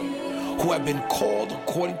love him, who have been called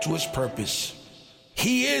according to his purpose.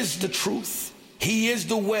 He is the truth. He is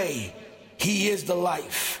the way. He is the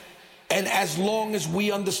life. And as long as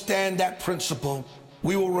we understand that principle,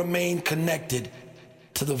 we will remain connected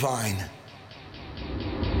to the vine.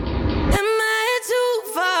 Am I too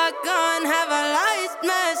far gone? Have I lost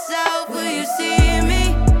myself? Will you see me?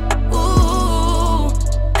 Ooh.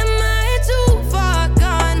 Am I too far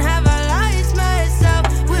gone? Have I lost myself?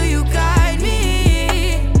 Will you guide me?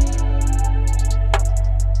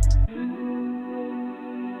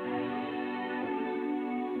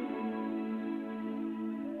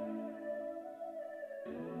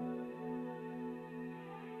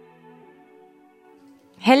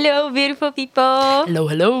 Hello, beautiful people. Hello,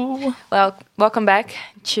 hello. Well, welcome back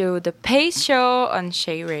to the PAIS show on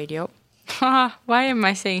Shay Radio. Why am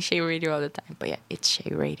I saying Shay Radio all the time? But yeah, it's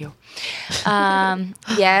Shay Radio.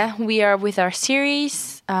 Yeah, we are with our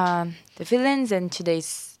series, The Villains, and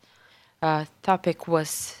today's topic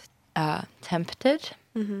was Tempted.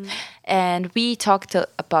 And we talked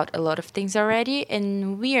about a lot of things already,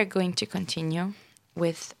 and we are going to continue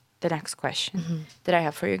with the next question that I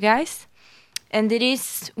have for you guys. And it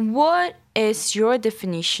is, what is your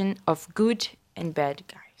definition of good and bad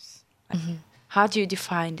guys? Like, how do you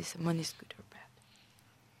define this? Someone is good or bad?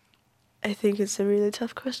 I think it's a really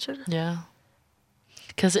tough question. Yeah.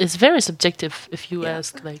 Because it's very subjective if you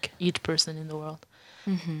ask like each person in the world.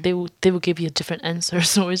 They will give you a different answer.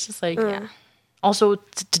 So it's just like also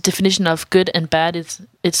the definition of good and bad is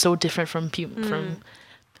it's so different from from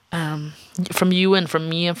you and from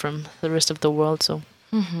me and from the rest of the world. So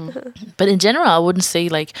but in general, I wouldn't say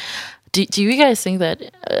like. Do you guys think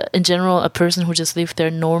that in general a person who just lives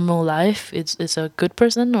their normal life is a good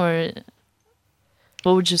person, or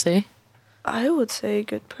what would you say? I would say a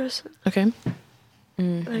good person. Okay.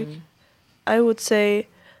 Like, I would say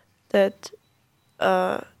that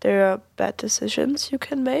there are bad decisions you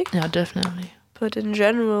can make, Yeah, definitely. but in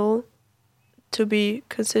general, to be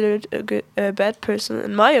considered a bad person,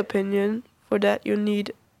 in my opinion, for that you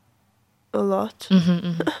need a lot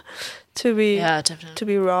to be Yeah, definitely. to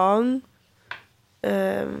be wrong.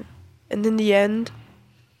 And in the end,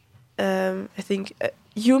 I think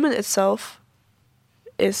human itself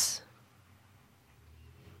is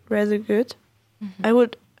rather good. I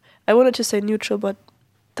wanted to say neutral, but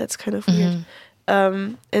that's kind of weird.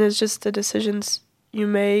 And it's just the decisions you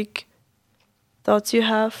make, thoughts you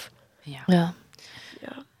have. Yeah.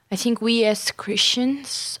 I think we as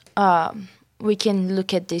Christians, we can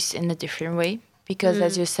look at this in a different way because,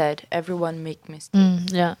 as you said, everyone makes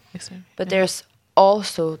mistakes. Yeah, exactly. But there's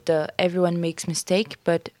also the everyone makes mistake.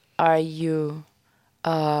 But are you?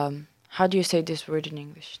 How do you say this word in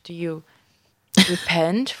English? Do you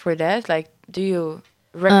repent for that? Like, do you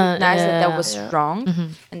recognize that was wrong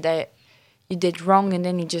and that you did wrong, and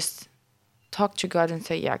then you just talk to God and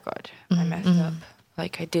say, "Yeah, God, I messed up.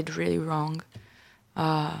 Like, I did really wrong.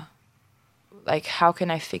 Like, how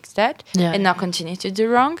can I fix that and not continue to do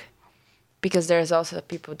wrong?" Because there's also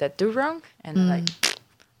people that do wrong and like,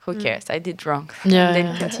 who cares? I did wrong. And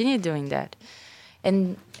then continue doing that.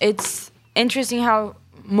 And it's interesting how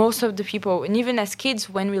most of the people, and even as kids,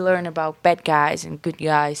 when we learn about bad guys and good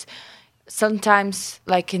guys, sometimes,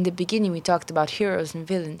 like in the beginning, we talked about heroes and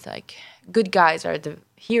villains. Like, good guys are the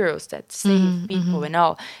heroes that save people and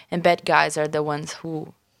all, and bad guys are the ones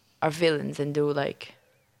who are villains and do like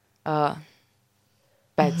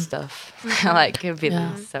bad stuff, like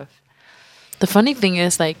villain stuff. The funny thing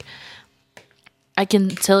is, like, I can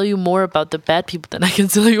tell you more about the bad people than I can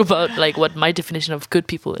tell you about like what my definition of good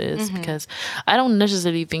people is, because I don't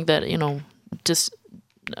necessarily think that, you know, just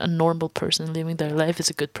a normal person living their life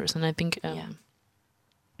is a good person. I think a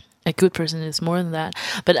good person is more than that.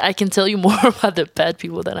 But I can tell you more about the bad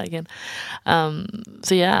people than I can.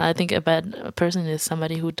 So yeah, I think a bad person is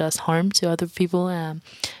somebody who does harm to other people.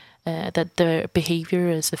 That their behavior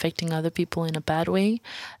is affecting other people in a bad way.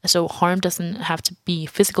 So harm doesn't have to be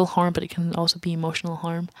physical harm, but it can also be emotional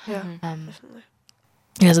harm. Yeah, definitely.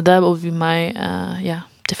 Yeah, so that would be my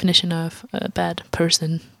definition of a bad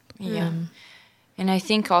person. Yeah. And I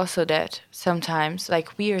think also that sometimes,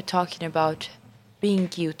 like, we are talking about being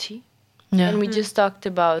guilty. Yeah. And we just talked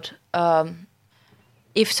about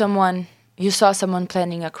if you saw someone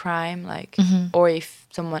planning a crime, like, or if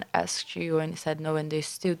someone asked you and you said no and they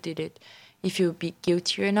still did it, if you would be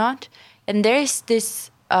guilty or not. And there is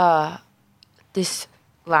this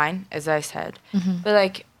line, as I said, but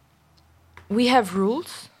like, we have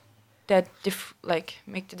rules that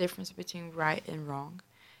make the difference between right and wrong.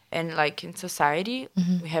 And like in society,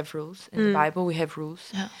 we have rules. In the Bible, we have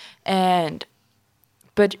rules. Yeah.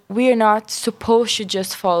 But we are not supposed to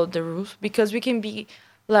just follow the rules, because we can be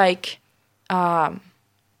like, I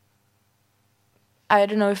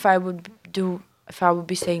don't know if I would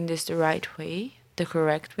be saying this the right way, the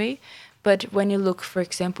correct way. But when you look, for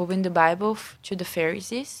example, in the Bible to the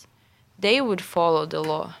Pharisees, they would follow the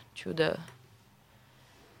law to the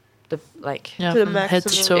like. Yeah, To the from head to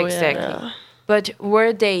maximum. toe. Exactly. Yeah. But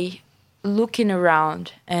were they looking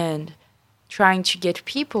around and trying to get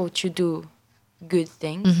people to do good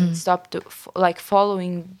things and stop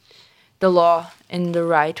following the law in the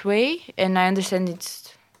right way? And I understand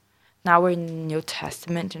it's now we're in the New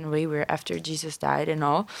Testament in a way where after Jesus died and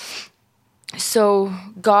all. So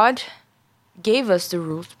God gave us the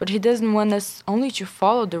rules, but he doesn't want us only to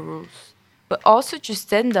follow the rules, but also to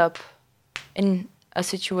stand up in a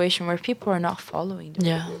situation where people are not following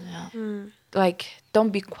the rules. Yeah. Like, don't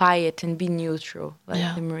be quiet and be neutral,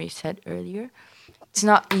 like Marie said earlier. It's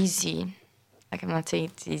not easy. Like, I'm not saying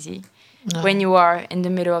it's easy. No. When you are in the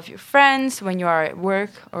middle of your friends, when you are at work,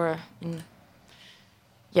 or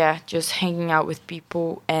just hanging out with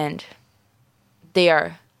people, and they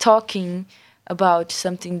are talking about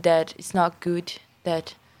something that is not good,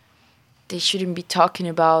 that they shouldn't be talking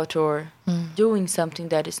about, or doing something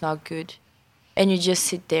that is not good. And you just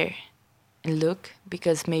sit there and look,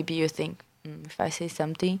 because maybe you think, if I say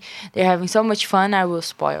something, they're having so much fun, I will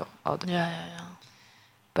spoil all the fun. Yeah.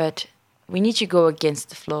 But we need to go against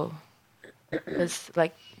the flow, because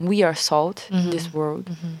like we are salt in this world,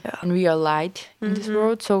 and we are light in this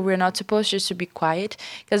world. So we're not supposed just to be quiet,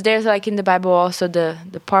 because there's like in the Bible also the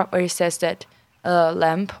part where it says that a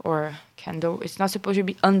lamp or candle, it's not supposed to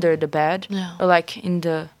be under the bed, or like in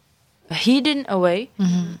the hidden away,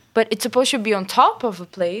 but it's supposed to be on top of a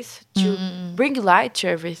place to bring light to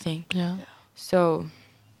everything. Yeah. So,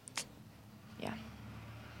 yeah.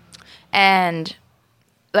 And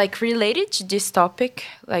like related to this topic,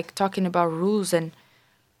 like talking about rules, and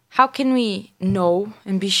how can we know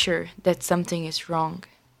and be sure that something is wrong?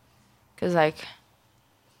 Because like,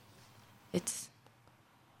 it's...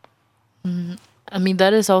 I mean,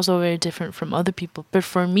 that is also very different from other people. But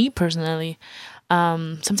for me personally,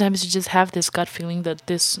 sometimes you just have this gut feeling that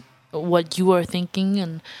what you are thinking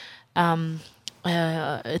and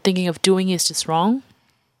thinking of doing is just wrong.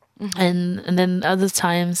 And then other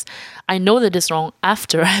times I know that it's wrong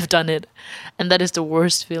after I've done it, and that is the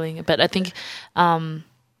worst feeling. But I think I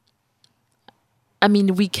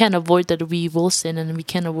mean, we can't avoid that we will sin, and we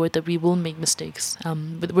can't avoid that we will make mistakes,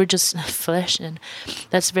 but we're just flesh, and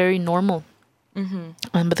that's very normal.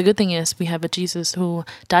 But the good thing is we have a Jesus who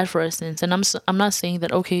died for our sins, and I'm not saying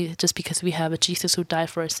that, okay, just because we have a Jesus who died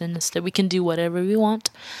for our sins that we can do whatever we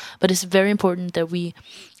want, but it's very important that we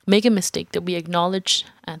make a mistake, that we acknowledge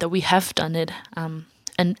that we have done it,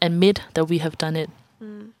 and admit that we have done it,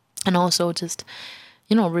 and also just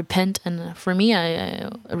repent. And for me, I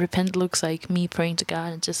repent looks like me praying to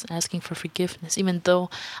God and just asking for forgiveness, even though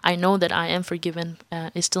I know that I am forgiven.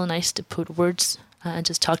 It's still nice to put words and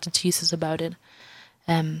just talk to Jesus about it.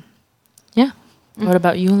 What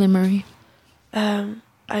about you, Marie?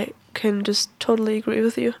 I can just totally agree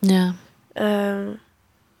with you. Yeah.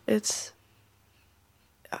 It's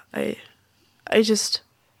I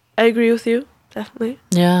agree with you, definitely.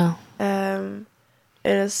 Yeah. It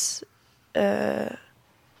is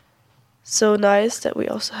so nice that we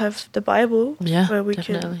also have the Bible, where we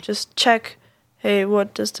definitely. can just check, hey,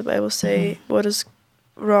 what does the Bible say? What is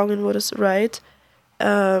wrong and what is right?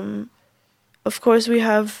 Of course, we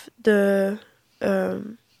have the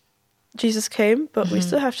Jesus came, but we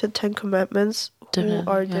still have the 10 Commandments, who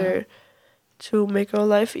are there to make our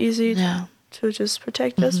life easy, to just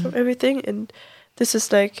protect us from everything. And this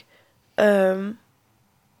is like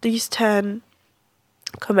these 10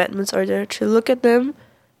 commandments are there to look at them,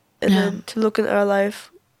 and then to look in our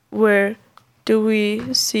life, where do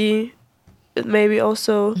we see it maybe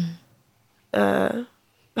also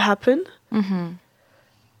happen.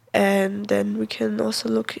 And then we can also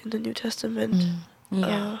look in the New Testament.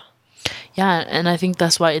 Yeah, and I think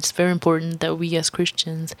that's why it's very important that we as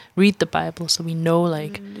Christians read the Bible, so we know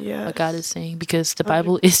what God is saying, because the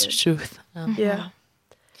Bible is the truth. And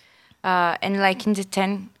like in the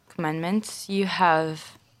 10 Commandments, you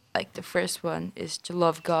have like the first one is to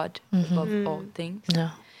love God above all things.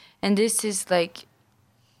 Yeah. And this is like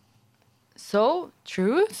so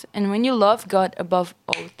truth. And when you love God above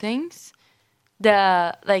all things,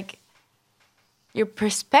 your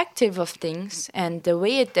perspective of things and the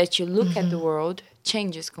way that you look at the world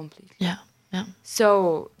changes completely. Yeah.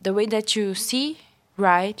 So the way that you see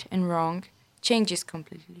right and wrong changes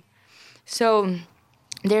completely. So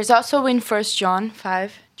there's also in 1 John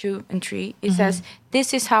 5:2-3, it says,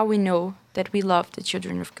 "This is how we know that we love the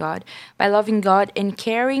children of God, by loving God and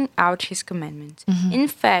carrying out his commandments. In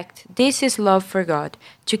fact, this is love for God,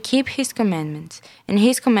 to keep his commandments, and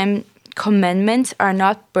his commandments are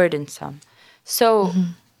not burdensome." So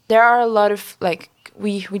there are a lot of, like,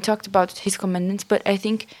 we talked about his commandments, but I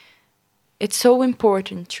think it's so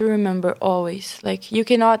important to remember always, like, you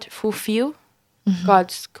cannot fulfill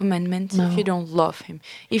God's commandments if you don't love him.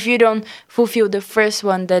 If you don't fulfill the first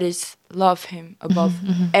one, that is love him above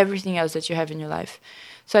everything else that you have in your life.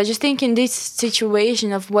 So I just think in this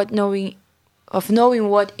situation of knowing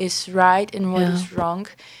what is right and what is wrong,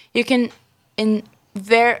 you can, in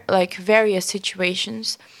various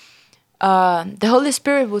situations, the Holy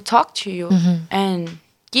Spirit will talk to you and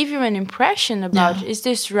give you an impression about, is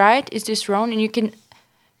this right, is this wrong? And you can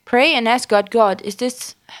pray and ask God, is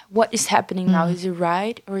this what is happening now? Is it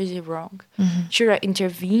right or is it wrong? Should I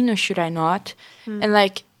intervene or should I not? And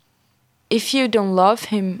like, if you don't love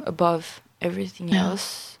him above everything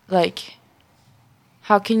else, like,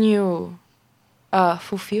 how can you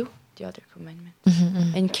fulfill the other commandment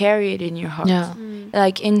and carry it in your heart?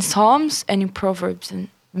 Like in Psalms and in Proverbs and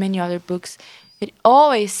many other books, it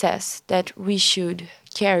always says that we should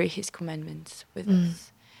carry his commandments with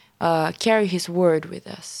us, carry his word with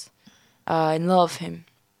us, and love him.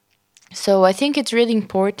 So I think it's really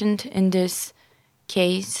important in this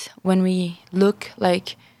case when we look,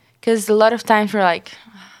 like, because a lot of times we're like,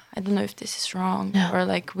 I don't know if this is wrong, or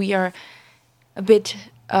like we are a bit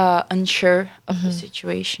unsure of the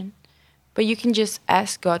situation, but you can just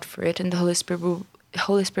ask God for it, and the Holy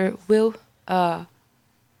Spirit will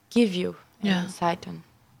give you insight on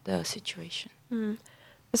the situation.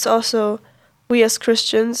 It's also, we as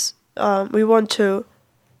Christians, we want to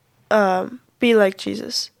be like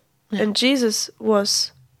Jesus. And Jesus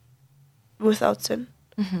was without sin.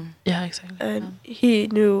 Yeah, exactly. And he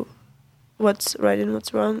knew what's right and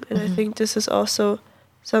what's wrong. And I think this is also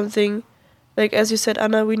something, like as you said,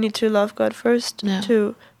 Anna, we need to love God first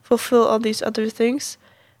to fulfill all these other things.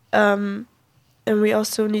 And we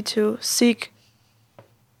also need to seek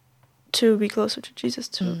to be closer to Jesus,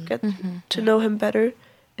 to get to know him better,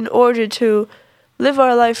 in order to live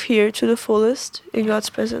our life here to the fullest in God's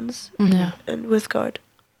presence and with God.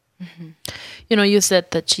 You know, you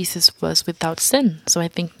said that Jesus was without sin, so I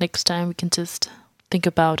think next time we can just think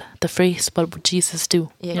about the phrase, what would Jesus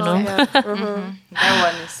do? Yeah. You know? That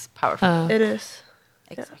one is powerful. It is.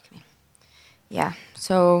 Exactly. Yeah.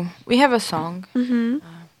 So we have a song.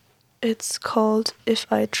 It's called If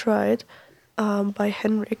I Tried by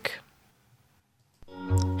Henrik.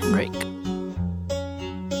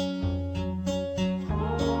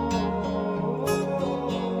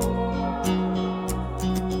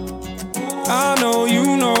 I know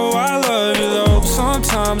you know I love you though.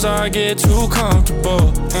 Sometimes I get too comfortable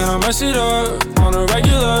and I mess it up on a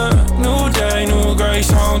regular. New day, new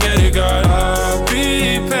grace, I don't get it, God. I'll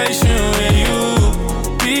be patient with you,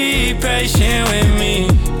 be patient with me.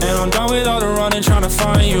 And I'm done with all the running trying to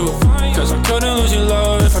find you, cause I couldn't lose your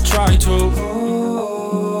love if I tried to.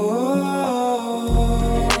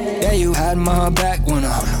 Yeah, you had my back when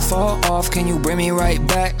I fall off. Can you bring me right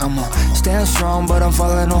back? I'ma stand strong, but I'm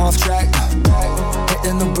falling off track.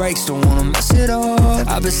 Hitting the brakes, don't wanna mess it up.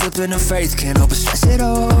 I've been slipping in faith, can't help but stress it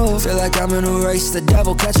off. Feel like I'm in a race, the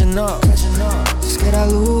devil catching up. Scared I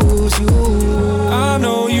lose you. I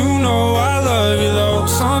know you know I love you though.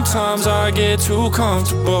 Sometimes I get too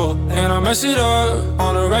comfortable and I mess it up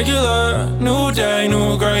on a regular. New day,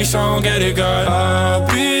 new grace, I don't get it, God. I'll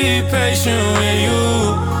be patient with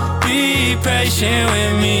you, be patient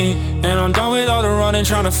with me. And I'm done with all the running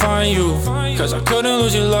trying to find you, cause I couldn't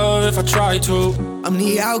lose your love if I tried to. I'm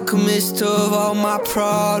the alchemist of all my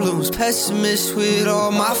problems, pessimist with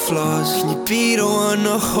all my flaws. Can you be the one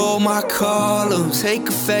to hold my columns, take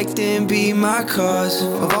effect and be my cause?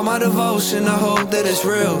 Of all my devotion, I hope that it's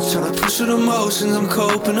real. Tryna push through the motions, I'm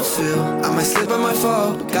coping to feel. I might slip, I might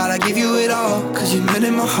fall, but God, I give you it all, cause you meant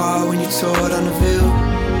in my heart when you tore down the veil.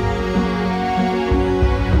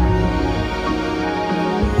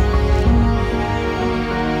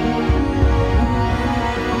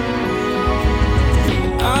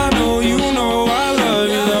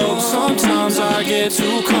 I get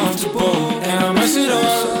too comfortable and I mess it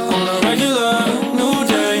up on a regular. New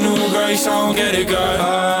day, new grace, I don't get it, God.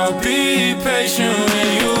 I'll be patient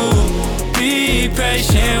with you, be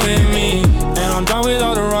patient with me. And I'm done with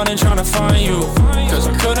all the running trying to find you, cause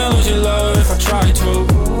I couldn't lose your love if I tried to.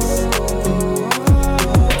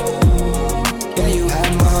 Yeah, you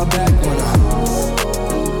had my back when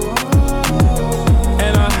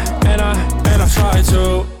try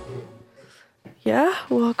to. Yeah,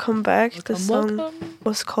 welcome back. The song welcome.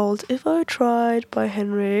 was called If I Tried by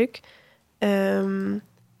Henrik.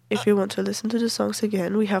 If you want to listen to the songs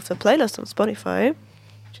again, we have the playlist on Spotify,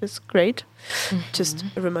 which is great. Just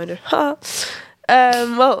a reminder.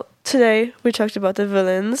 Well, today we talked about the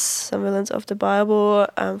villains, some villains of the Bible,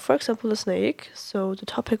 for example, the snake. So the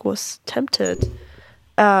topic was tempted.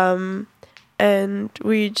 And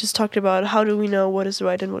we just talked about how do we know what is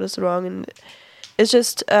right and what is wrong. And it's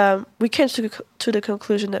just, we came to the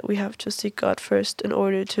conclusion that we have to seek God first in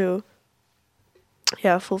order to,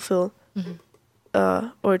 fulfill,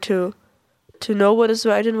 or to know what is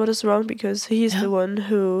right and what is wrong, because He's the one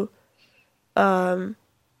who,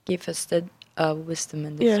 Give us the wisdom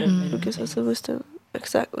and who discernment. gives us the wisdom.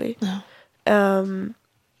 Exactly. Yeah.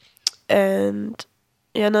 And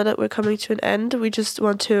now that we're coming to an end, we just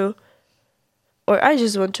want to, or I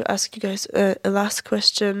just want to ask you guys a last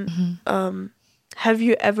question. Have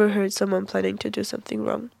you ever heard someone planning to do something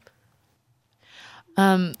wrong?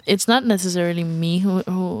 It's not necessarily me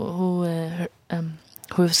who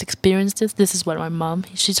has experienced this. This is what my mom,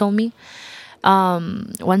 she told me.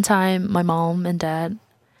 One time, my mom and dad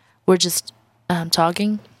were just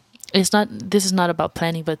talking. This is not about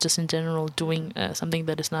planning, but just in general doing something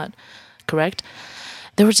that is not correct.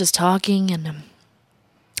 They were just talking, and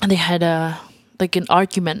they had an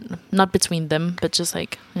argument, not between them, but just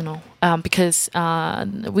because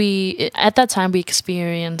we at that time we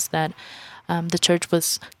experienced that the church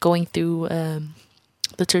was going through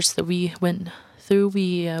the church that we went through.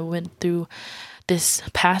 We went through this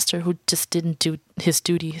pastor who just didn't do his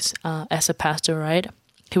duties as a pastor, right?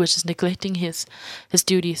 He was just neglecting his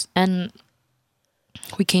duties. And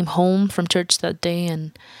we came home from church that day,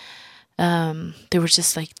 and they were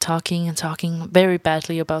just talking very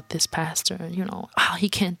badly about this pastor. He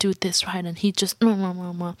can't do this right, and he just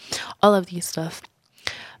all of these stuff.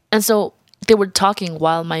 And so they were talking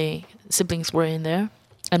while my siblings were in there,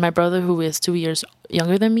 and my brother, who is 2 years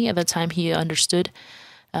younger than me at that time, he understood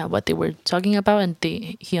what they were talking about, and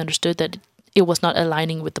he understood that it was not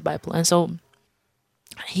aligning with the Bible. And so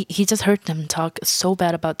he just heard them talk so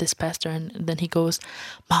bad about this pastor, and then he goes,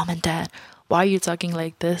 "Mom and Dad, why are you talking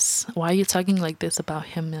like this? Why are you talking like this about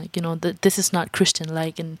him? This is not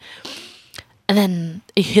Christian-like." And then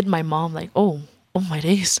it hit my mom oh my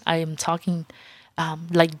days, I am talking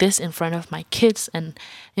like this in front of my kids, and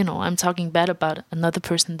I'm talking bad about another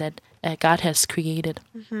person that God has created.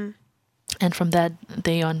 And from that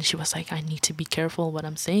day on, she was like, "I need to be careful what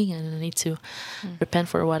I'm saying, and I need to repent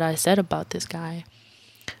for what I said about this guy."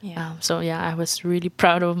 I was really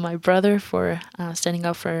proud of my brother for standing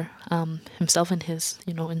up for himself and his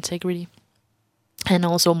integrity. And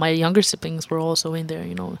also my younger siblings were also in there,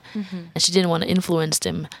 and she didn't want to influence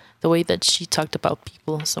them the way that she talked about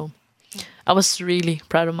people. So I was really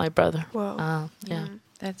proud of my brother. Wow.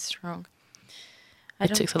 That's strong.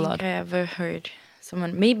 It takes a lot. I don't think I ever heard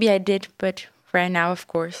someone. Maybe I did, but right now, of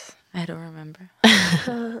course, I don't remember.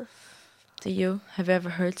 Do you? Have you ever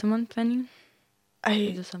heard someone planning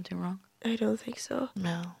to do something wrong? I don't think so.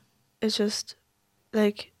 No. It's just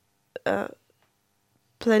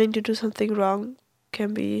planning to do something wrong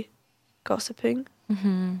can be gossiping.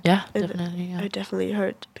 Yeah, And definitely. Yeah. I definitely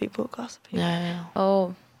heard people gossiping. Yeah.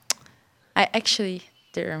 Oh, I actually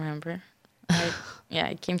did remember.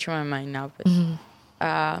 It came to my mind now. But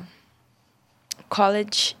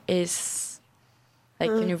college is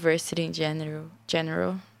university in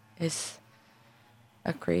general is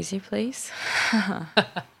a crazy place.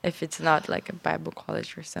 If it's not like a Bible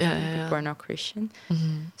college or something, people are not Christian.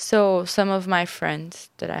 So some of my friends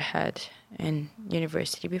that I had in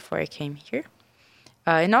university before I came here,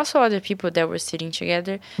 and also other people that were sitting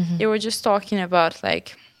together, they were just talking about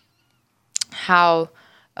how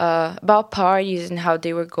about parties and how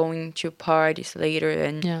they were going to parties later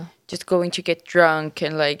and just going to get drunk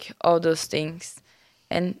and all those things.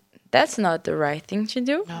 And that's not the right thing to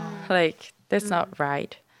do. No. That's not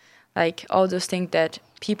right. All those things that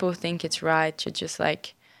people think it's right to just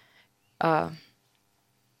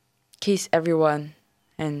kiss everyone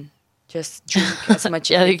and just drink as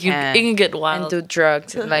much as you can get wild and do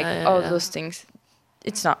drugs and all those things.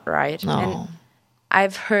 It's not right. No. And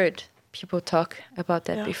I've heard people talk about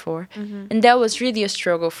that before, and that was really a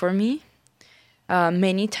struggle for me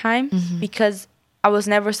many times because I was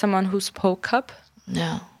never someone who spoke up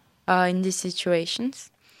in these situations.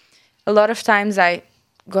 A lot of times I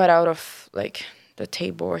got out of the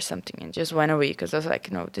table or something and just went away because I was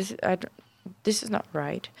like, no, this is not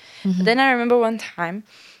right. But then I remember one time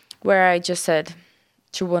where I just said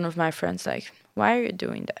to one of my friends, why are you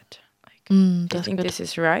doing that? Do you think this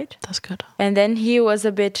is right? That's good. And then he was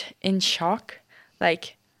a bit in shock,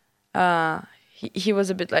 like he was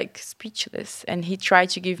a bit like speechless, and he tried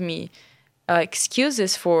to give me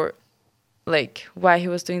excuses for like why he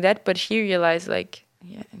was doing that, but he realized like,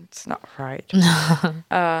 yeah, it's not right.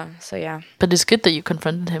 So yeah, But it's good that you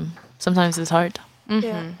confronted him. Sometimes it's hard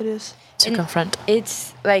Yeah, it is. to confront.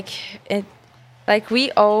 it's like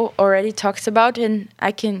we all already talked about, and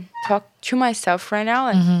I can talk to myself right now,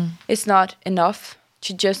 and it's not enough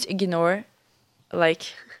to just ignore,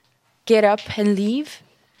 like get up and leave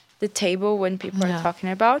the table when people are talking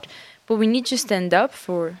about, but we need to stand up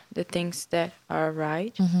for the things that are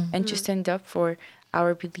right, and to stand up for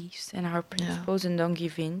our beliefs and our principles, and don't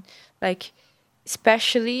give in, like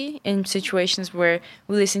especially in situations where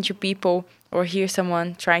we listen to people or hear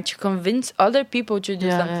someone trying to convince other people to do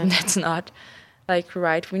something that's not like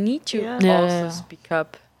right. We need to also speak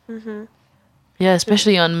up. Yeah,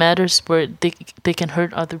 especially on matters where they can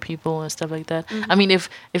hurt other people and stuff like that. I mean, if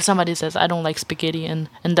somebody says, I don't like spaghetti, and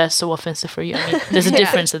that's so offensive for you, I mean, there's a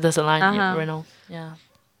difference that there's a line, you know? Yeah.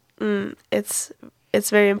 It's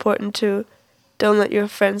very important to don't let your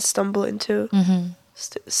friends stumble into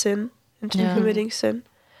sin, into committing sin.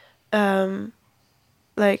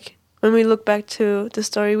 Like when we look back to the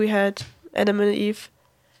story we had, Adam and Eve,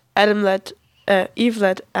 Eve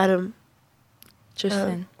led Adam Just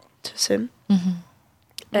to sin.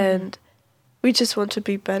 And we just want to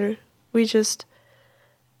be better. We just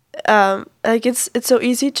like it's so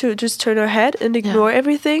easy to just turn our head and ignore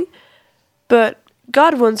everything, but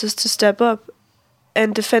God wants us to step up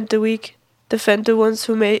and defend the weak, defend the ones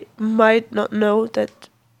who might not know that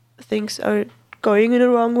things are going in a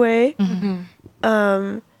wrong way.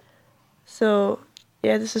 So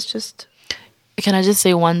yeah, this is just. Can I just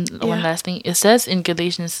say one last thing? It says in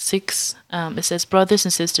Galatians 6, it says, brothers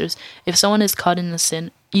and sisters, if someone is caught in a sin,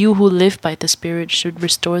 you who live by the Spirit should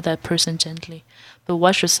restore that person gently. But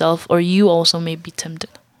watch yourself, or you also may be tempted.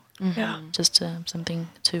 Just something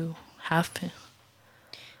to have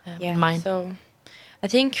in mind. So I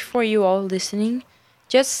think for you all listening,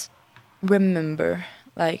 just remember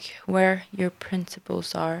like where your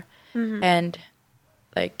principles are, and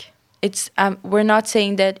like it's we're not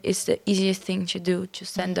saying that it's the easiest thing to do to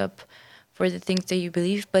stand up for the things that you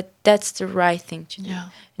believe, but that's the right thing to do.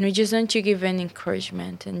 And we just want to give an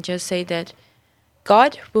encouragement and just say that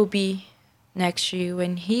God will be next to you,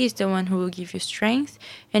 and He is the one who will give you strength,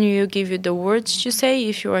 and He will give you the words to say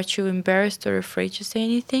if you are too embarrassed or afraid to say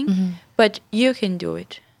anything. But you can do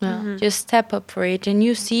it. Just step up for it, and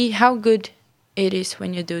you see how good it is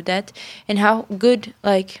when you do that, and how good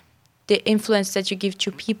like the influence that you give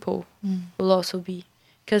to people will also be.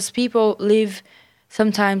 Because people live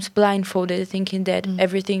sometimes blindfolded, thinking that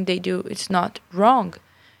everything they do is not wrong.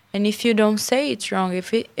 And if you don't say it's wrong,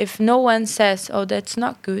 if no one says, oh, that's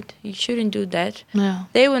not good, you shouldn't do that,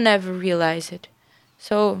 they will never realize it.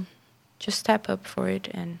 So just step up for it,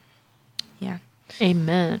 and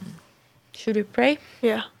Amen. Should we pray?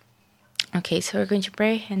 Yeah. Okay, so we're going to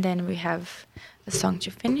pray, and then we have a song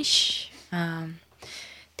to finish.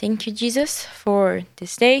 Thank you, Jesus, for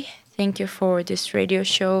this day. Thank you for this radio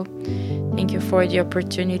show. Thank you for the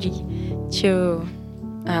opportunity to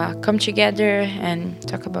come together and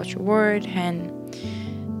talk about your word. And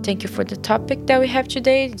thank you for the topic that we have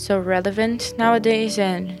today. It's so relevant nowadays,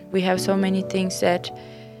 and we have so many things that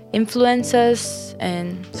influence us,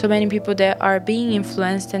 and so many people that are being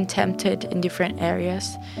influenced and tempted in different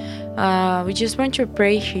areas. We just want to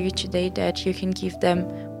pray here today that you can give them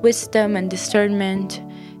wisdom and discernment,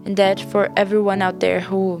 and that for everyone out there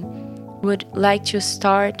who would like to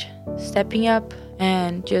start stepping up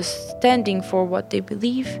and just standing for what they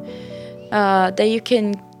believe, that you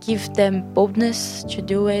can give them boldness to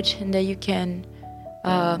do it, and that you can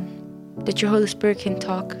that your Holy Spirit can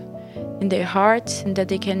talk in their hearts, and that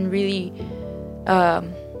they can really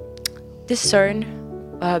discern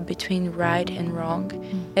between right and wrong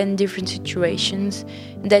in different situations,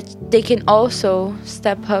 that they can also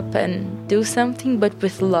step up and do something, but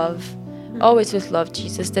with love, always with love,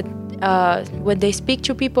 Jesus. That when they speak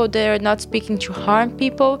to people, they're not speaking to harm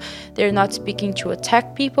people, they're not speaking to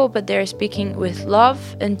attack people, but they're speaking with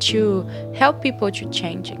love and to help people to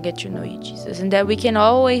change and get to know you, Jesus. And that we can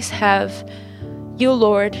always have you,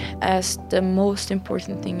 Lord, as the most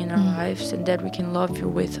important thing in our lives, and that we can love you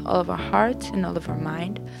with all of our heart and all of our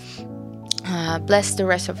mind. Bless the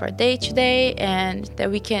rest of our day today, and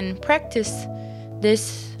that we can practice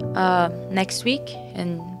this next week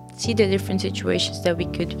and see the different situations that we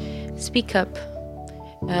could speak up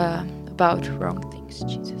about wrong things,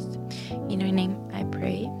 Jesus. In your name I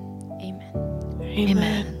pray. Amen.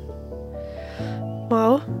 Amen.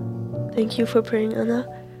 Wow. Thank you for praying, Anna.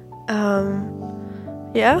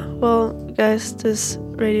 yeah, well, guys, this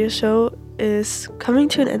radio show is coming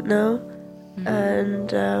to an end now.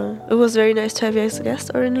 And it was very nice to have you as a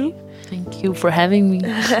guest, Orani. Thank you for having me.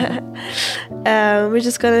 We're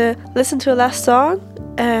just gonna listen to a last song,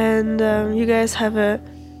 and you guys have a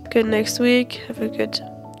good next week, have a good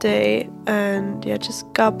day, and yeah, just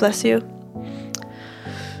God bless you.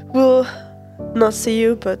 We'll not see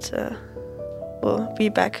you, but we'll be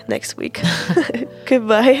back next week.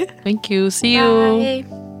 Goodbye. Thank you. See you. Bye.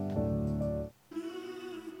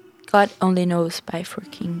 God Only Knows by For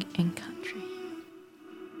King and Country.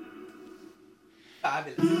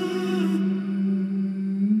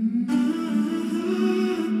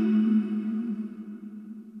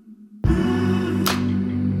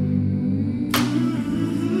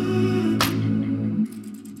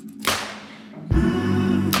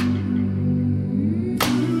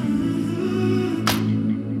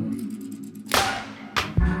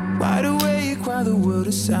 Wide awake while the world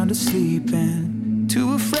is sound asleep, and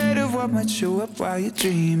too afraid of what might show up while you're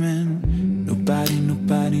dreaming.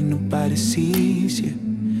 Nobody sees you.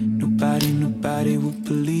 Nobody will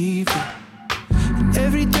believe you. And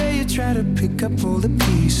every day you try to pick up all the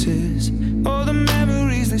pieces, all the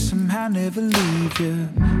memories, they somehow never leave you.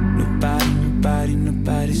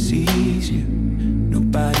 Nobody sees you.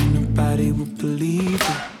 Nobody will believe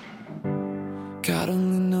you. God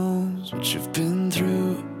only knows what you've been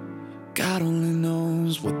through. God only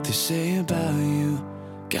knows what they say about you.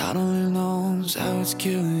 God only knows how it's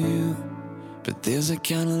killing you. But there's a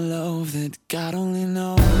kind of love that God only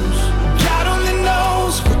knows. God only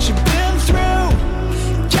knows what you've been through.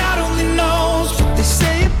 God only knows what they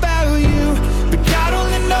say about you. But God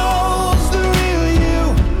only knows the real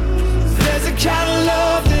you. There's a kind of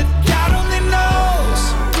love that God only knows.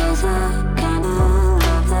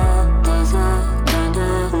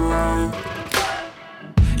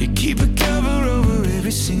 You keep a cover over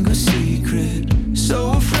every single secret,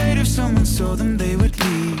 so afraid if someone saw them they would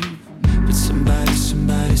leave. But somebody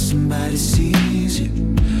sees you.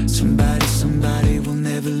 Somebody will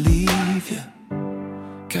never leave you.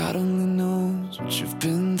 God only knows what you've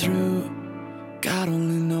been through. God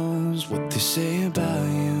only knows what they say about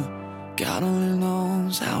you. God only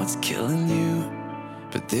knows how it's killing you.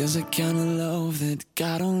 But there's a kind of love that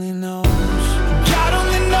God only knows. God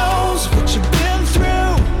only knows what you've been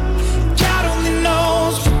through. God only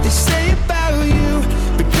knows what they say about you.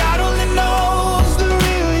 But God only knows the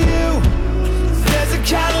real you. There's a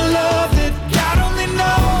kind of love that God only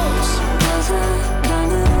knows.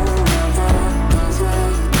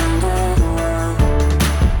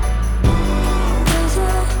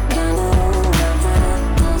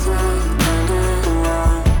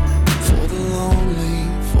 For the lonely,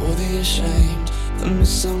 for the ashamed, the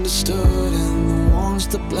misunderstood and the ones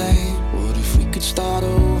to blame. What if we could start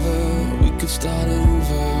over? We could start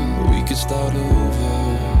over. We could start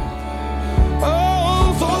over.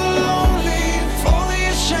 Oh, for the lonely, for the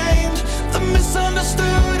ashamed, the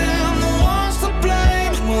misunderstood and the ones to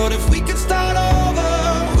blame. What if we could start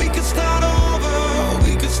over? We could start over.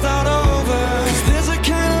 We could start over. 'Cause there's a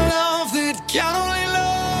kind of love that God only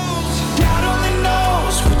knows. God only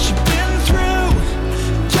knows what you've been through.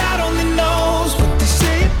 God only knows what they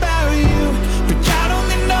say about you. But God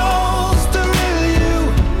only knows the real you.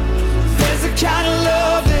 There's a kind of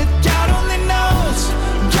love that God only knows.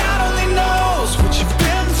 God only knows what you've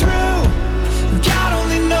been through. God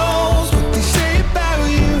only knows what they say about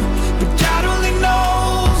you. But God only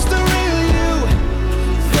knows the real you.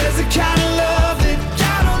 There's a kind of love that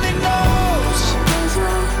God only knows.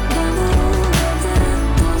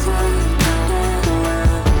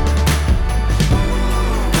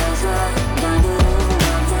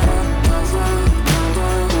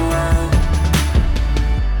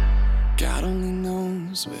 God only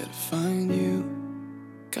knows where to find you.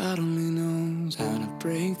 God only knows how to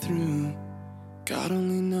break through. God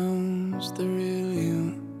only knows the real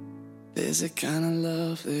you. There's a kind of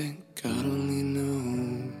love that God only knows.